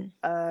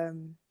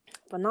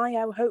 But now,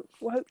 yeah, we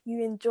hope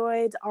you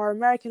enjoyed. Our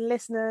American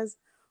listeners,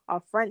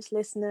 our French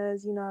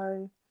listeners, you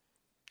know,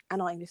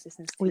 and our English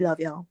listeners too. We love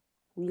y'all.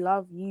 We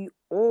love you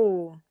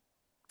all.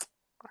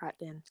 All right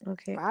then.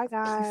 Okay. Bye,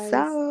 guys. Peace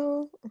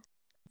out.